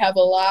yet. I have a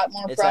lot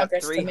more It's at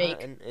progress to make.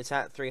 300. It's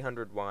at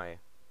 300Y.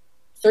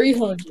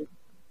 300.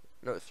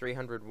 No,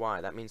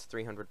 300Y. That means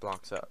 300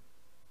 blocks up.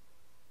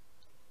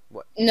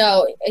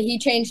 No, he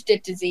changed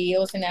it to Z. It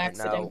was an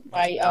accident.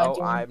 No,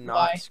 Doing I'm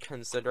not Y.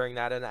 considering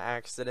that an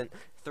accident.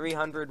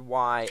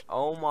 300Y.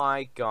 Oh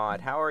my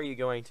god. How are you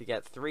going to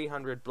get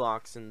 300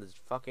 blocks in the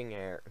fucking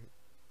air?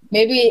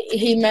 Maybe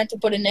he meant to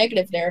put a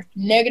negative there.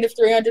 Negative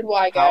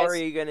 300Y, guys. How are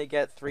you going to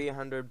get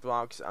 300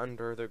 blocks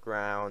under the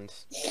ground?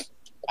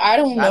 I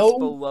don't That's know.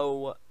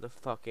 below the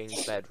fucking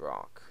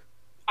bedrock.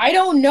 I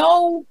don't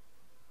know.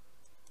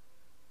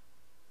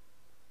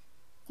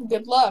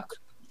 Good luck.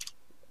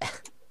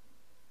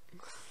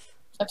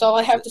 That's all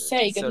I have to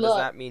say. Good so luck. does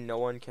that mean no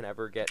one can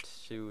ever get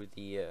to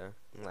the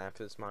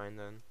lapis mine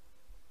then?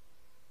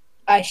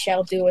 I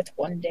shall do it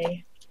one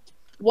day.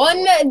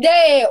 One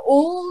day,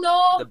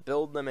 uno. The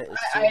build limit is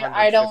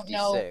I don't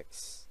know.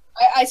 256.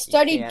 I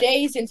studied can't-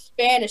 days in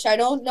Spanish. I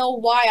don't know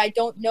why. I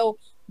don't know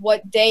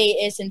what day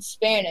is in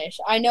Spanish.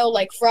 I know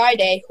like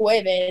Friday,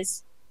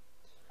 jueves,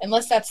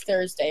 unless that's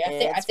Thursday.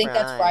 I think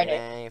that's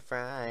Friday.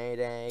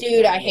 Friday.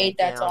 Dude, I gonna hate get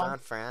that down song. on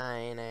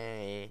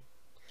Friday.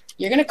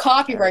 You're gonna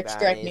copyright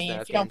strike Everybody's me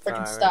if you don't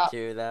looking freaking forward stop.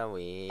 to the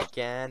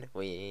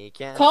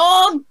weekend.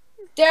 Calm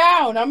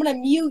down. I'm gonna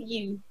mute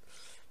you.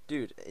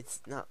 Dude,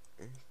 it's not.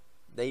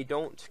 They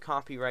don't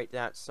copyright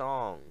that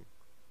song.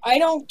 I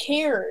don't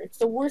care. It's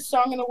the worst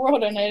song in the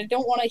world, and I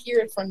don't want to hear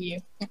it from you.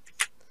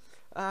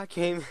 I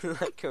came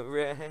like a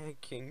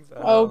wrecking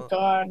Oh ball.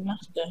 god,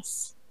 not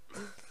this.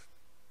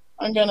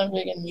 I'm gonna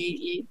freaking mute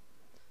you.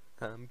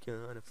 I'm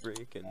gonna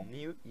freaking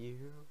mute you.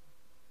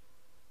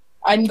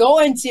 I'm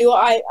going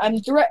to.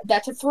 I'm threat.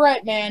 That's a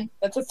threat, man.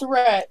 That's a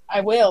threat.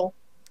 I will.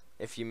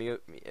 If you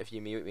mute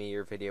me,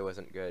 your video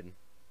isn't good.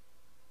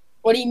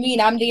 What do you mean?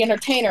 I'm the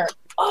entertainer.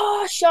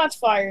 Oh, shots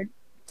fired.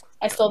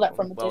 I stole that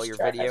from a Well, diss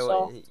track I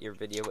saw. your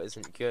video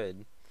isn't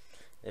good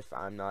if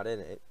I'm not in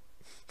it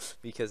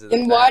because of the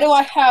Then why fact do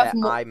I have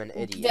that I'm an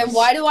idiot. Then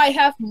why do I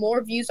have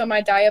more views on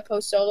my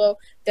Diapo solo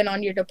than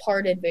on your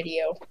Departed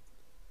video?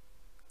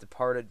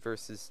 Departed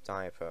versus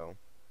Diapo.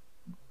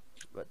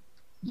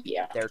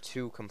 Yeah. They're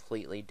two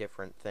completely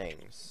different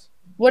things.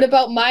 What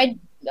about my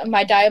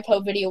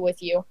Diapo video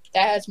with you?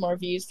 That has more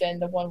views than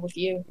the one with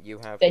you. You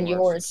have Than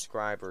more yours.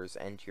 subscribers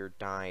and you're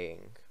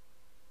dying.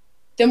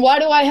 Then why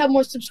do I have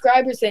more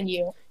subscribers than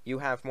you? You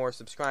have more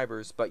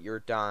subscribers, but you're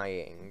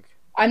dying.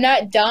 I'm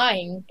not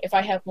dying if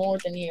I have more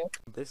than you.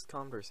 This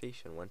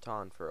conversation went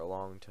on for a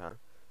long time.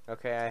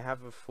 Okay, I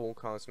have a full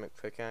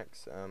cosmic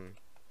pickaxe.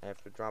 I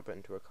have to drop it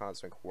into a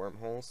cosmic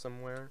wormhole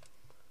somewhere.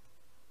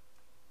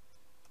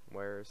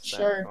 Where's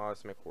that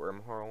cosmic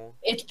wormhole?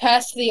 It's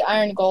past the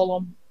Iron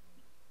Golem.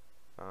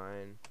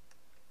 Fine.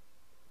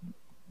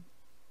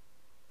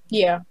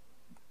 Yeah.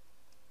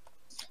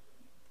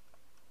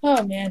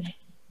 Oh man.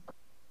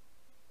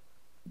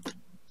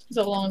 It's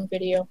a long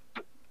video.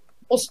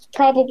 We'll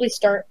probably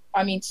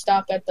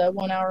stop at the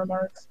 1 hour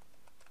mark.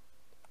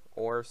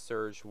 Or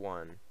Surge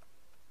 1.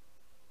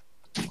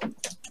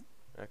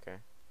 Okay.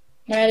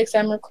 Maddox,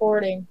 I'm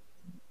recording.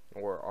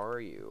 Or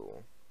are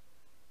you?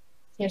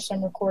 Yes,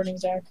 I'm recording,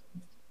 Zach.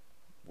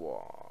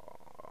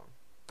 Whoa.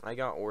 I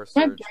got Or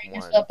My Surge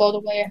brightness 1. up all the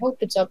way. I hope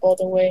it's up all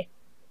the way.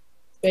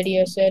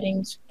 Video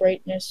settings,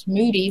 brightness,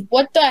 moody.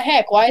 What the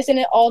heck? Why isn't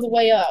it all the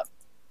way up?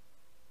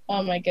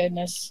 Oh my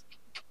goodness.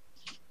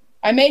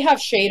 I may have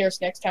shaders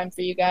next time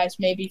for you guys.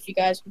 Maybe if you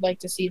guys would like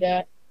to see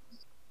that.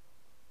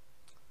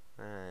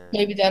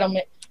 Maybe that'll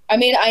make... I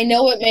mean, I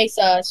know it makes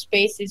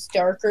spaces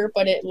darker,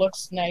 but it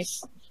looks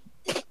nice.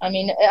 I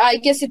mean, I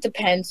guess it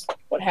depends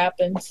what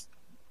happens.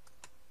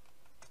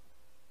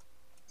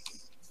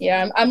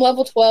 Yeah, I'm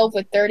level 12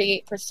 with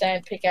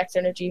 38% pickaxe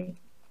energy.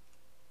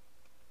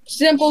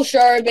 Simple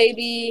shard,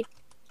 baby.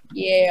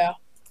 Yeah.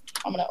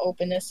 I'm gonna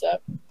open this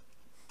up.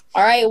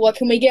 Alright, what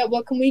can we get?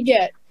 What can we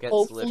get? Gets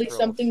Hopefully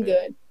something shit.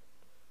 good.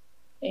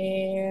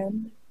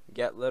 And...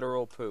 Get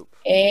literal poop.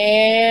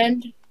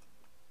 And...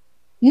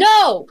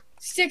 No!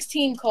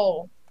 16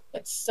 coal.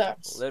 That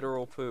sucks.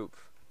 Literal poop.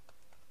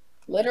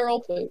 Literal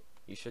poop.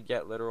 You should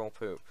get literal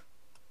poop.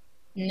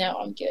 No,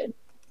 I'm good.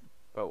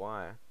 But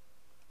why?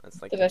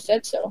 That's like... Because I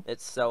said so.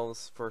 It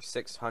sells for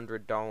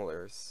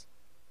 $600.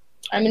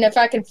 I mean, if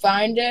I can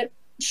find it,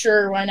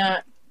 sure, why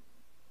not?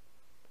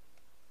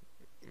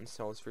 It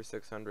sells for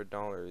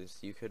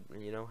 $600.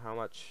 You know how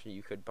much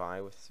you could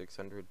buy with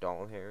 600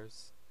 doll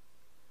hairs?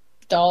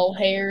 Doll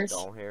hairs.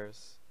 Doll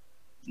hairs.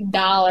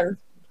 Dollar.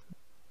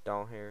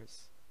 Doll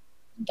hairs.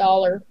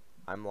 Dollar.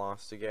 I'm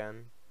lost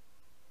again.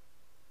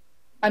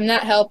 I'm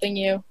not helping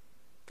you.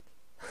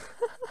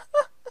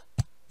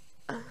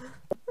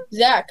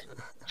 Zach.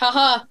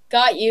 Haha,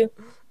 got you.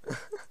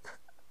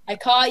 I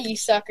caught you,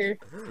 sucker.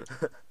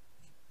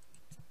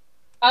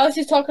 I was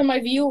just talking to my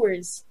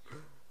viewers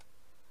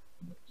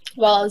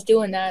while I was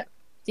doing that.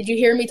 Did you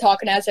hear me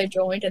talking as I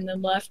joined and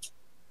then left?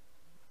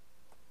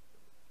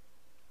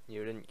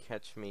 You didn't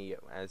catch me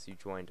as you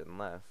joined and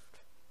left.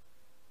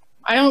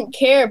 I don't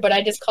care, but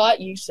I just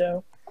caught you,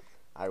 so.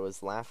 I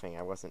was laughing,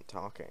 I wasn't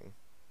talking.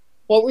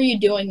 What were you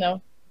doing,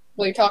 though?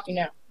 Well, you're talking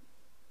now.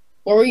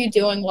 What were you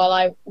doing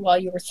while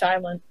you were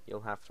silent? You'll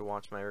have to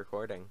watch my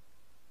recording.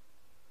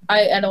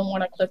 I don't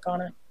want to click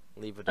on it.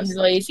 Leave it. I'm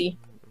lazy.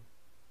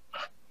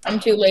 I'm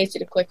too lazy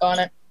to click on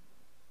it.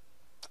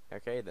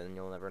 Okay, then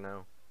you'll never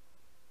know.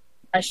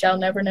 I shall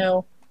never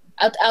know.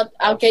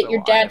 I'll get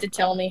your dad to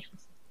tell me.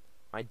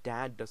 My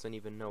dad doesn't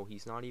even know.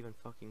 He's not even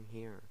fucking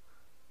here.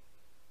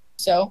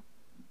 So?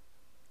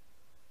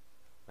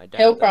 My dad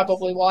He'll does.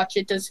 probably watch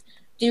it. Do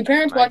your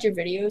parents watch your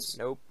videos?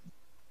 Nope.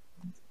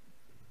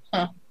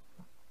 Huh.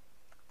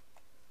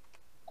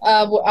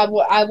 I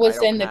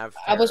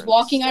was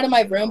walking out of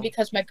my room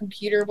because my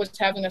computer was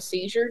having a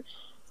seizure,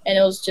 and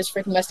it was just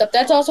freaking messed up.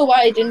 That's also why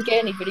I didn't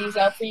get any videos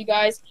out for you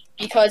guys,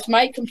 because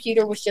my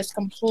computer was just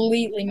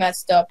completely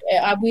messed up.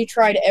 We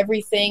tried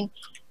everything.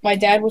 My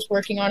dad was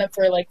working on it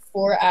for like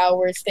 4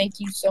 hours.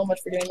 Thank you so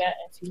much for doing that.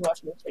 If he's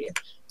watching this video,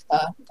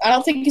 I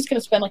don't think he's gonna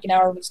spend like an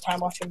hour of his time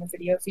watching the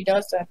video. If he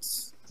does,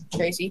 that's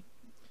crazy.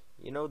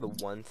 You know the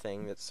one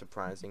thing that's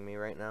surprising me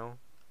right now?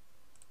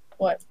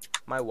 What?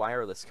 My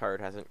wireless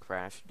card hasn't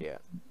crashed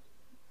yet.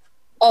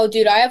 Oh,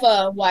 dude, I have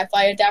a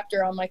Wi-Fi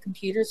adapter on my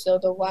computer, so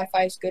the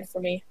Wi-Fi is good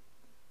for me.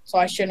 So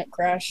I shouldn't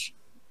crash.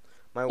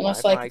 My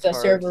Unless, Wi-Fi like, the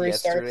card server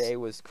yesterday restarts.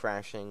 was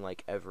crashing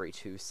like every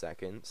 2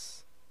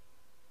 seconds.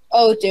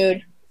 Oh,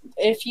 dude.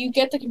 If you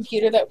get the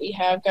computer that we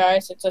have,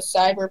 guys, it's a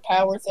cyber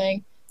power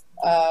thing.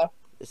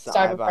 It's the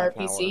Cyber iBuy power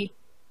power. PC.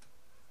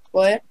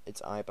 What?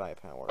 It's iBuy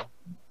power.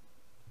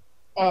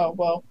 Oh,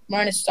 well,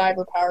 mine is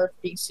cyber-powered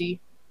PC.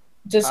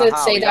 Does it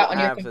Haha, say we that don't on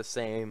your... have the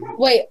same.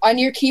 Wait, on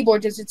your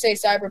keyboard, does it say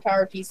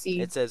cyber-powered PC?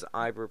 It says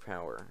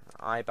iBower.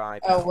 I buy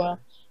Oh, power. well.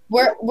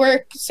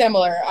 We're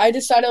similar. I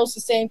decided it was the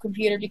same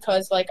computer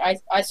because, like,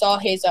 I saw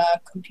his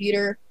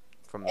computer,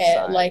 From the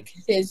side. like,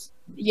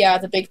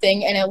 the big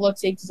thing, and it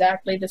looks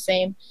exactly the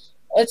same.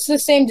 It's the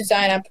same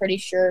design, I'm pretty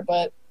sure,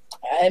 but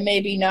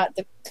maybe not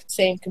the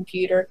same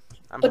computer.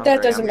 I'm But hungry.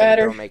 that doesn't I'm gonna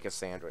matter. go make a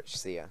sandwich.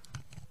 See ya.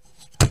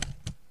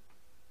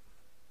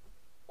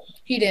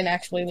 He didn't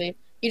actually leave.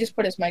 He just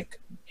put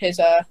his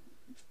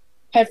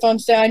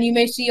headphones down. You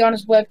may see on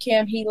his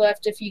webcam he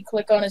left if you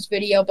click on his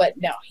video, but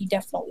no, he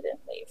definitely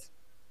didn't leave.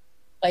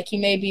 Like, he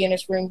may be in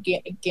his room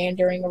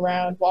gandering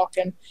around,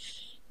 walking.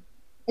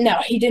 No,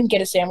 he didn't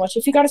get a sandwich.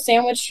 If he got a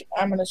sandwich,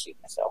 I'm gonna shoot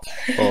myself.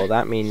 Well,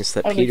 that means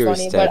that That'd be Peter's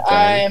funny, dead but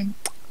then.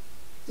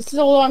 this is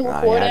a long I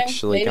recording.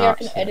 actually Maybe I got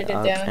can edit it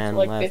up down to and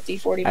like left. 50,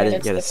 40 I didn't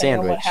minutes, get a depending on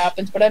what sandwich,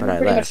 happens. But I've but been I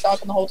pretty left. much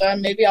talking the whole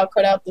time. Maybe I'll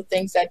cut out the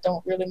things that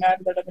don't really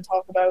matter that I've been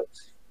talking about.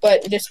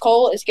 But this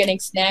coal is getting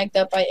snagged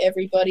up by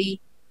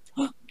everybody.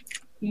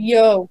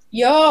 Yo.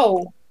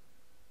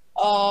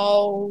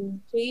 Oh,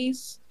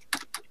 please.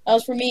 That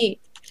was for me.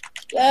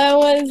 That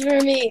was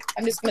for me.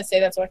 I'm just going to say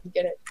that so I can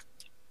get it.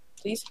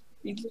 Please.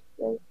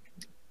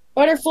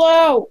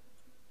 Butterflow.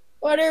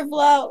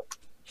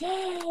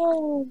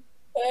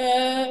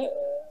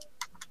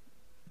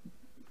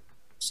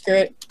 Screw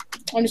it.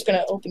 I'm just going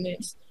to open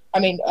these.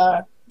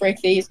 Break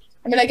these.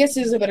 I guess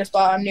this is a better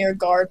spot. I'm near a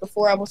guard.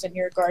 Before, I wasn't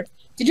near a guard.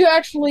 Did you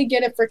actually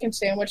get a freaking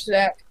sandwich,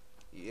 Zach?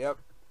 Yep.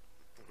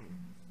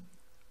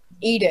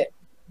 Eat it.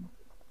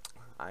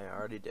 I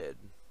already did.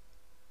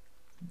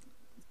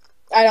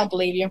 I don't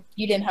believe you.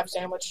 You didn't have a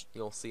sandwich.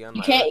 You'll see on You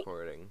my can't-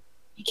 recording.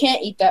 You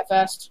can't eat that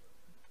fast.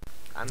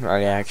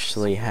 I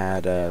actually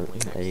had I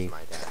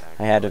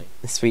had a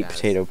sweet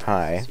potato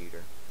pie,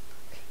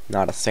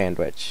 not a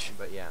sandwich.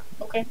 But yeah.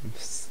 Okay.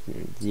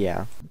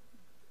 Yeah.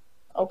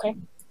 Okay.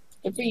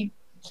 Good for you.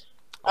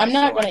 I'm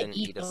not Also, gonna I didn't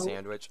eat a though.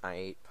 sandwich. I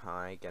ate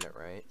pie. Get it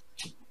right.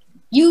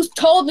 You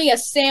told me a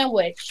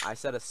sandwich. I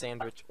said a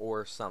sandwich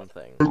or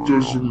something. It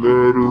doesn't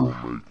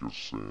matter. Make a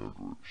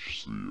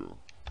sandwich. See ya.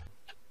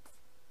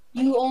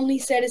 You only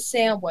said a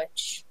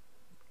sandwich.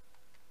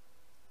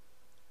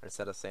 I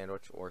said a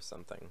sandwich or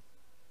something.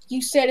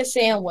 You said a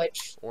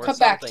sandwich. Or Come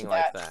back to something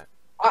like that.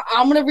 that.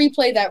 I'm gonna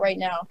replay that right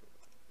now.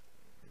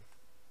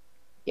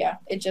 Yeah,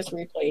 it just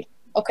replayed.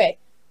 Okay,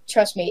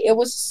 trust me, it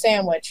was a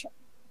sandwich.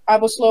 I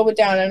will slow it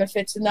down, and if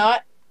it's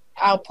not,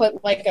 I'll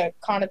put like a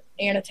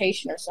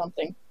annotation or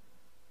something.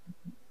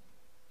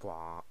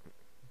 Blah.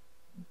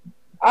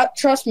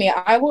 Trust me,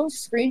 I will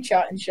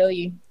screenshot and show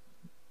you.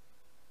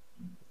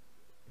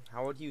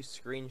 How would you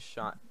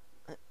screenshot?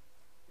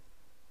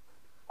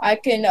 I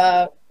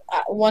can,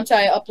 once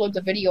I upload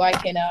the video, I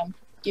can,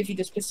 give you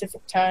the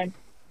specific time.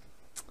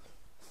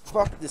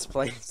 Fuck this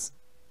place.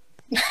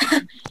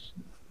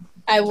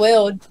 I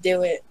will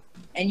do it.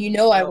 And you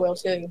know I No. will,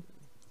 too.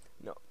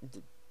 No.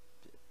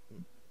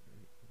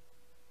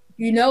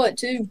 You know it,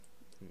 too.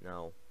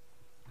 No.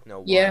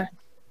 No. Yeah. What?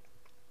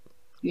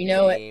 You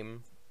know it.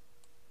 Game.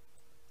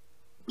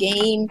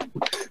 Game.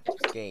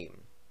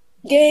 Game.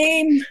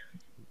 Game.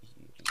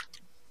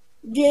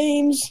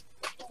 Games.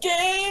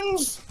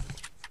 Games.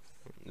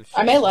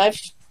 I may live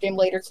stream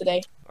later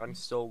today. I'm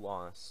still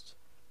lost.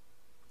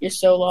 You're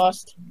so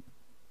lost.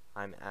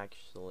 I'm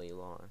actually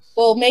lost.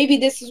 Well, maybe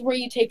this is where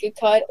you take a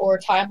cut or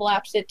time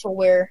lapse it to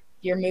where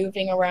you're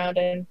moving around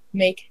and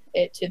make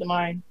it to the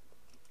mine.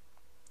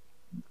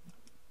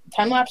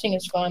 Time lapsing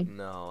is fun.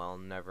 No, I'll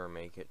never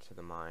make it to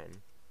the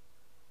mine.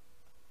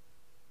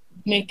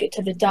 Make it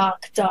to the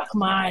dark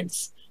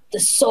mines. The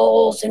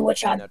souls in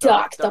which are In the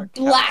dark, the dark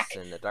black, depths,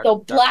 in the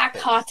dark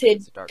black-hearted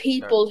pits, dark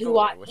people who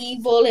are doorways.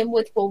 evil and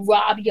which will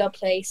rob your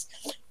place,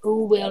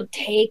 who will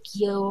take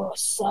your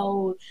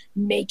soul,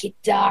 make it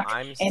dark,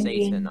 I'm and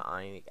Satan. then,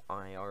 I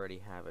already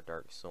have a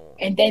dark soul.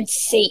 and then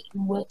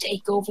Satan will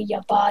take over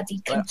your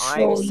body, But I'm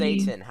control you.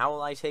 Satan. How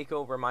will I take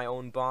over my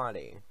own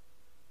body?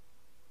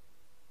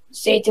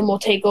 Satan will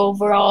take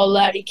over all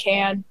that he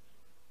can.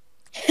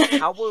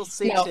 How will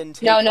Satan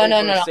take no,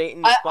 over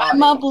Satan's body?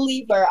 I'm a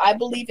believer. I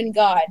believe in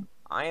God.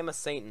 I am a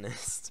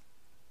Satanist.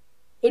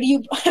 Who do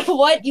you?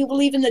 What? You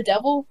believe in the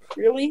devil?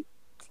 Really?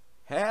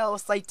 Hail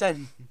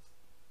Satan!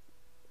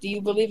 Do you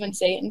believe in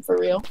Satan for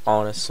real?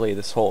 Honestly,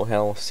 this whole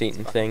Hail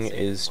Satan thing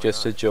is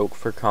just a joke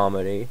for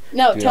comedy.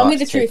 No, Do tell me not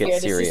the truth take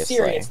it here. This is seriously.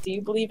 serious. Do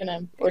you believe in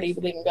him, or do you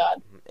believe in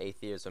God?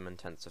 Atheism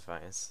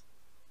intensifies.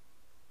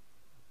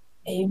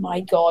 Oh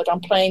my God, I'm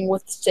playing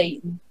with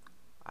Satan.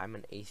 I'm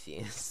an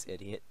atheist,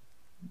 idiot.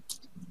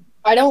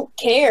 I don't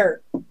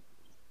care.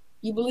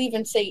 You believe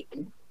in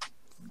Satan.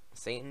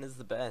 Satan is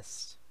the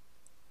best.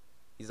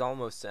 He's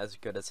almost as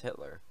good as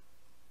Hitler.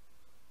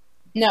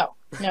 No,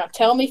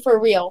 tell me for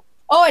real.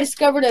 Oh, I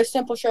discovered a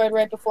simple shard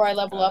right before I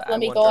level up. I Let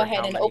me go wonder ahead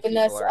how and many open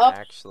people this are up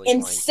actually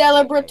in going to hate me.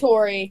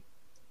 celebratory.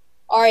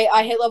 Alright,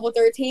 I hit level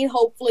 13.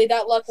 Hopefully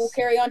that luck will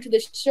carry on to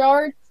this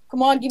shard.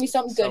 Come on, give me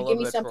something good. Give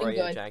me something Celebratory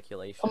good.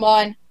 ejaculation. Come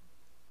on.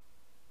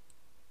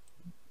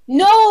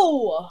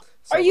 No!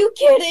 Are you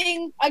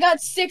kidding? I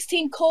got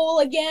 16 coal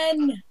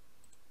again.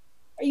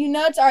 Are you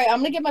nuts? Alright, I'm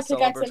gonna get my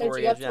pickaxe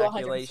energy Celebratory up to 100%.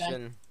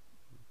 ejaculation.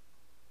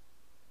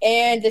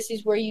 And this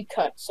is where you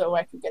cut, so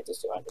I can get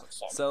this to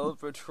 100%.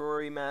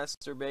 Celebratory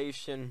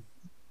masturbation.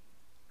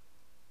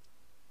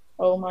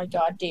 Oh my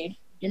god, dude.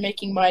 You're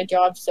making my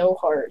job so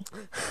hard.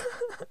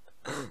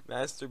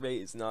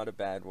 Masturbate is not a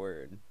bad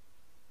word.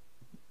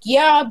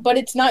 Yeah, but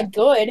it's not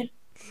good.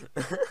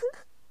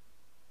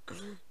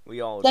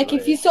 We all Like, do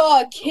if you it.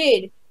 saw a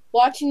kid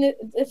watching it,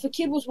 if a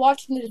kid was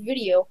watching this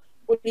video,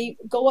 would he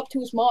go up to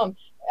his mom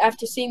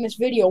after seeing this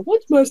video?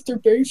 What's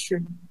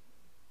masturbation?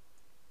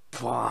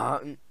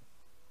 What? And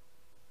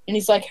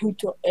he's like,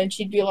 and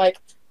she'd be like,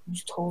 who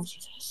told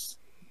you this?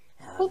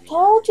 Who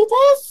told you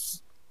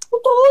this?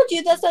 Who told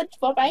you this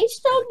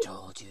information? Who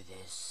told you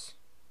this?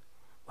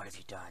 What have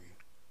you done?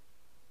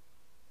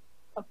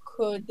 How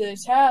could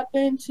this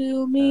happen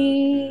to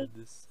me? How could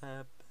this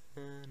happen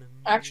to me?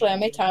 Actually, I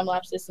may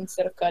time-lapse this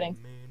instead of cutting.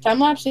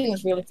 Time-lapsing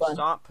is really fun.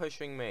 Stop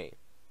pushing me.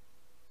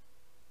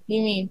 What do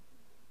you mean?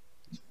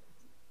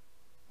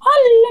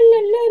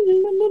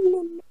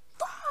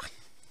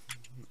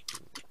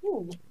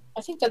 Ooh,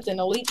 I think that's an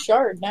elite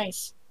shard.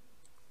 Nice.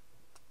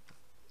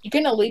 You get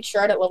an elite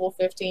shard at level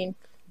 15.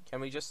 Can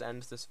we just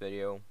end this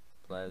video,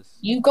 please?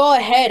 You go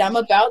ahead. I'm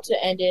about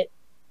to end it.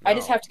 I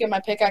just No. have to get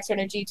my pickaxe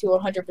energy to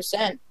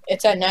 100%.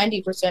 It's at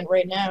 90%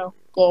 right now.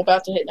 Well,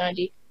 about to hit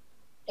 90.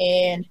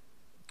 And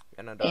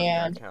In a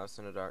dark house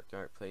in a dark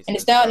place. and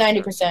it's there's a now at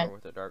dark 90%. door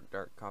with a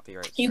dark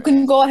copyright you strike.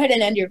 can go ahead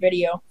and end your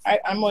video.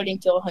 I'm waiting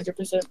till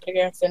 100%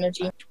 pickaxe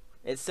energy.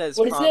 It says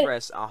What is it?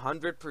 progress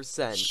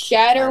 100%.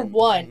 Shatter and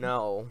 1.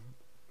 No.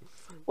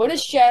 What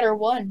is Shatter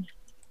 1?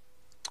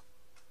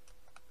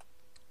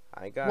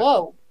 I got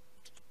Whoa.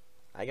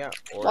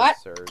 ore What?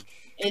 surge.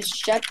 It's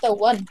Shatter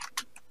 1.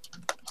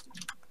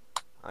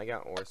 I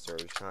got ore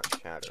surge, not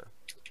shatter.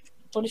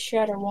 What is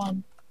Shatter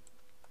 1?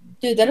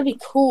 Dude, that'd be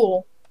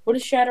cool. What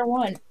is Shatter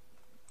 1?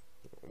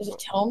 Does it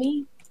tell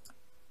me?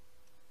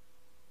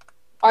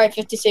 Alright,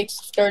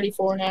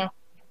 56:34 now.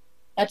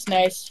 That's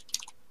nice.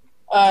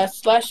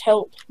 Slash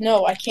help.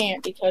 No, I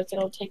can't because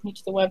it'll take me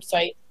to the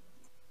website.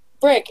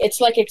 Brick, it's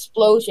like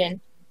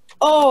explosion.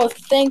 Oh,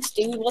 thanks,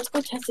 dude. Let's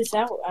go test this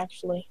out,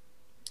 actually.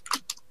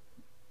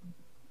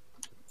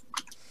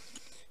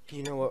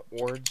 You know what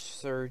ore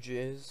surge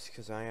is?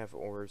 Because I have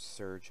ore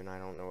surge and I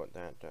don't know what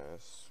that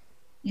does.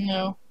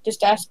 No,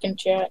 just ask in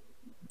chat.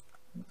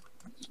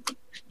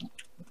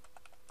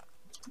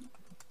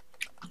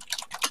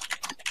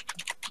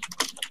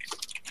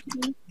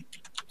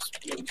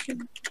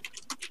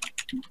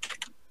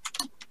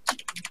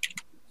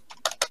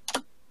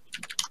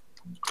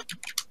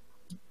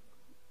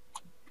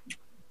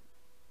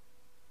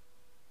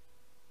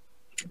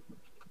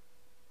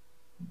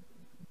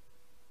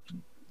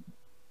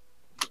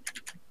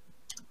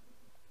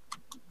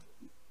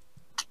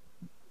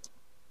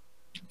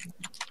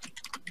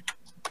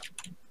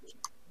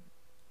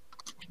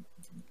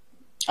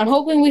 I'm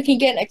hoping we can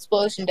get an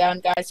explosion down,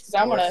 guys, because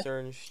I want to.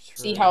 surge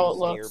see how it turns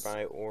looks.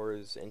 Nearby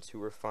ores into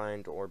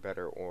refined or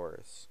better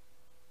ores.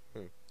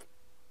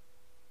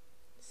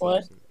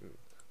 What?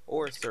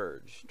 Ore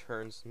surge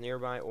turns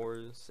nearby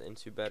ores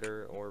into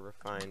better or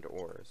refined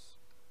ores.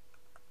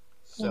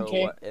 So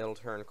Okay. it'll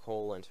turn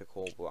coal into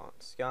coal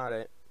blocks. Got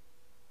it.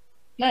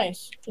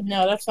 Nice.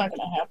 No, that's not going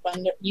to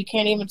happen. You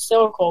can't even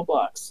sell coal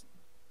blocks.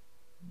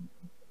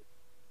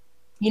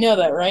 You know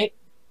that, right?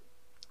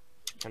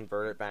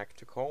 Convert it back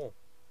to coal.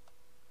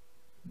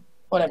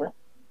 Whatever.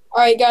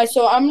 Alright, guys,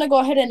 so I'm going to go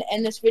ahead and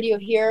end this video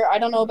here. I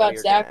don't know about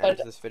You're Zach, gonna but...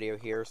 end this video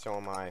here, so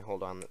am I.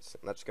 Hold on,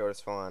 let's go to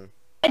spawn.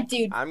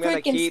 Dude, I'm gonna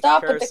freaking keep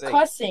stop with the cursing.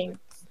 cussing.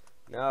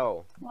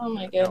 No. Oh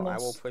my No, goodness. I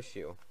will push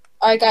you.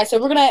 Alright, guys, so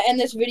we're going to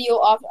end this video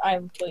off... I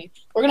will kill you.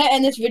 We're going to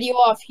end this video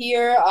off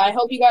here. I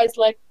hope you guys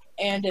liked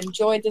and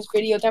enjoyed this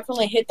video.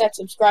 Definitely hit that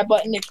subscribe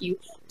button if you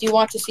do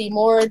want to see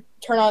more.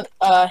 Turn on...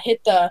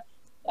 hit the...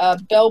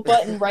 bell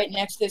button right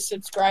next to the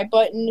subscribe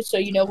button so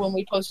you know when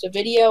we post a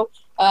video.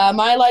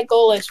 My like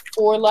goal is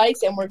 4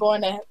 likes, and we're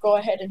going to go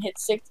ahead and hit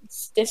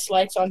 6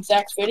 dislikes on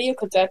Zach's video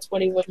because that's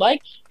what he would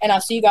like. And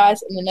I'll see you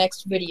guys in the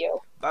next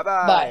video.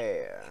 Bye-bye.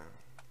 Bye.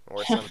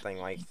 Or something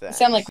like that. You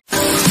sound like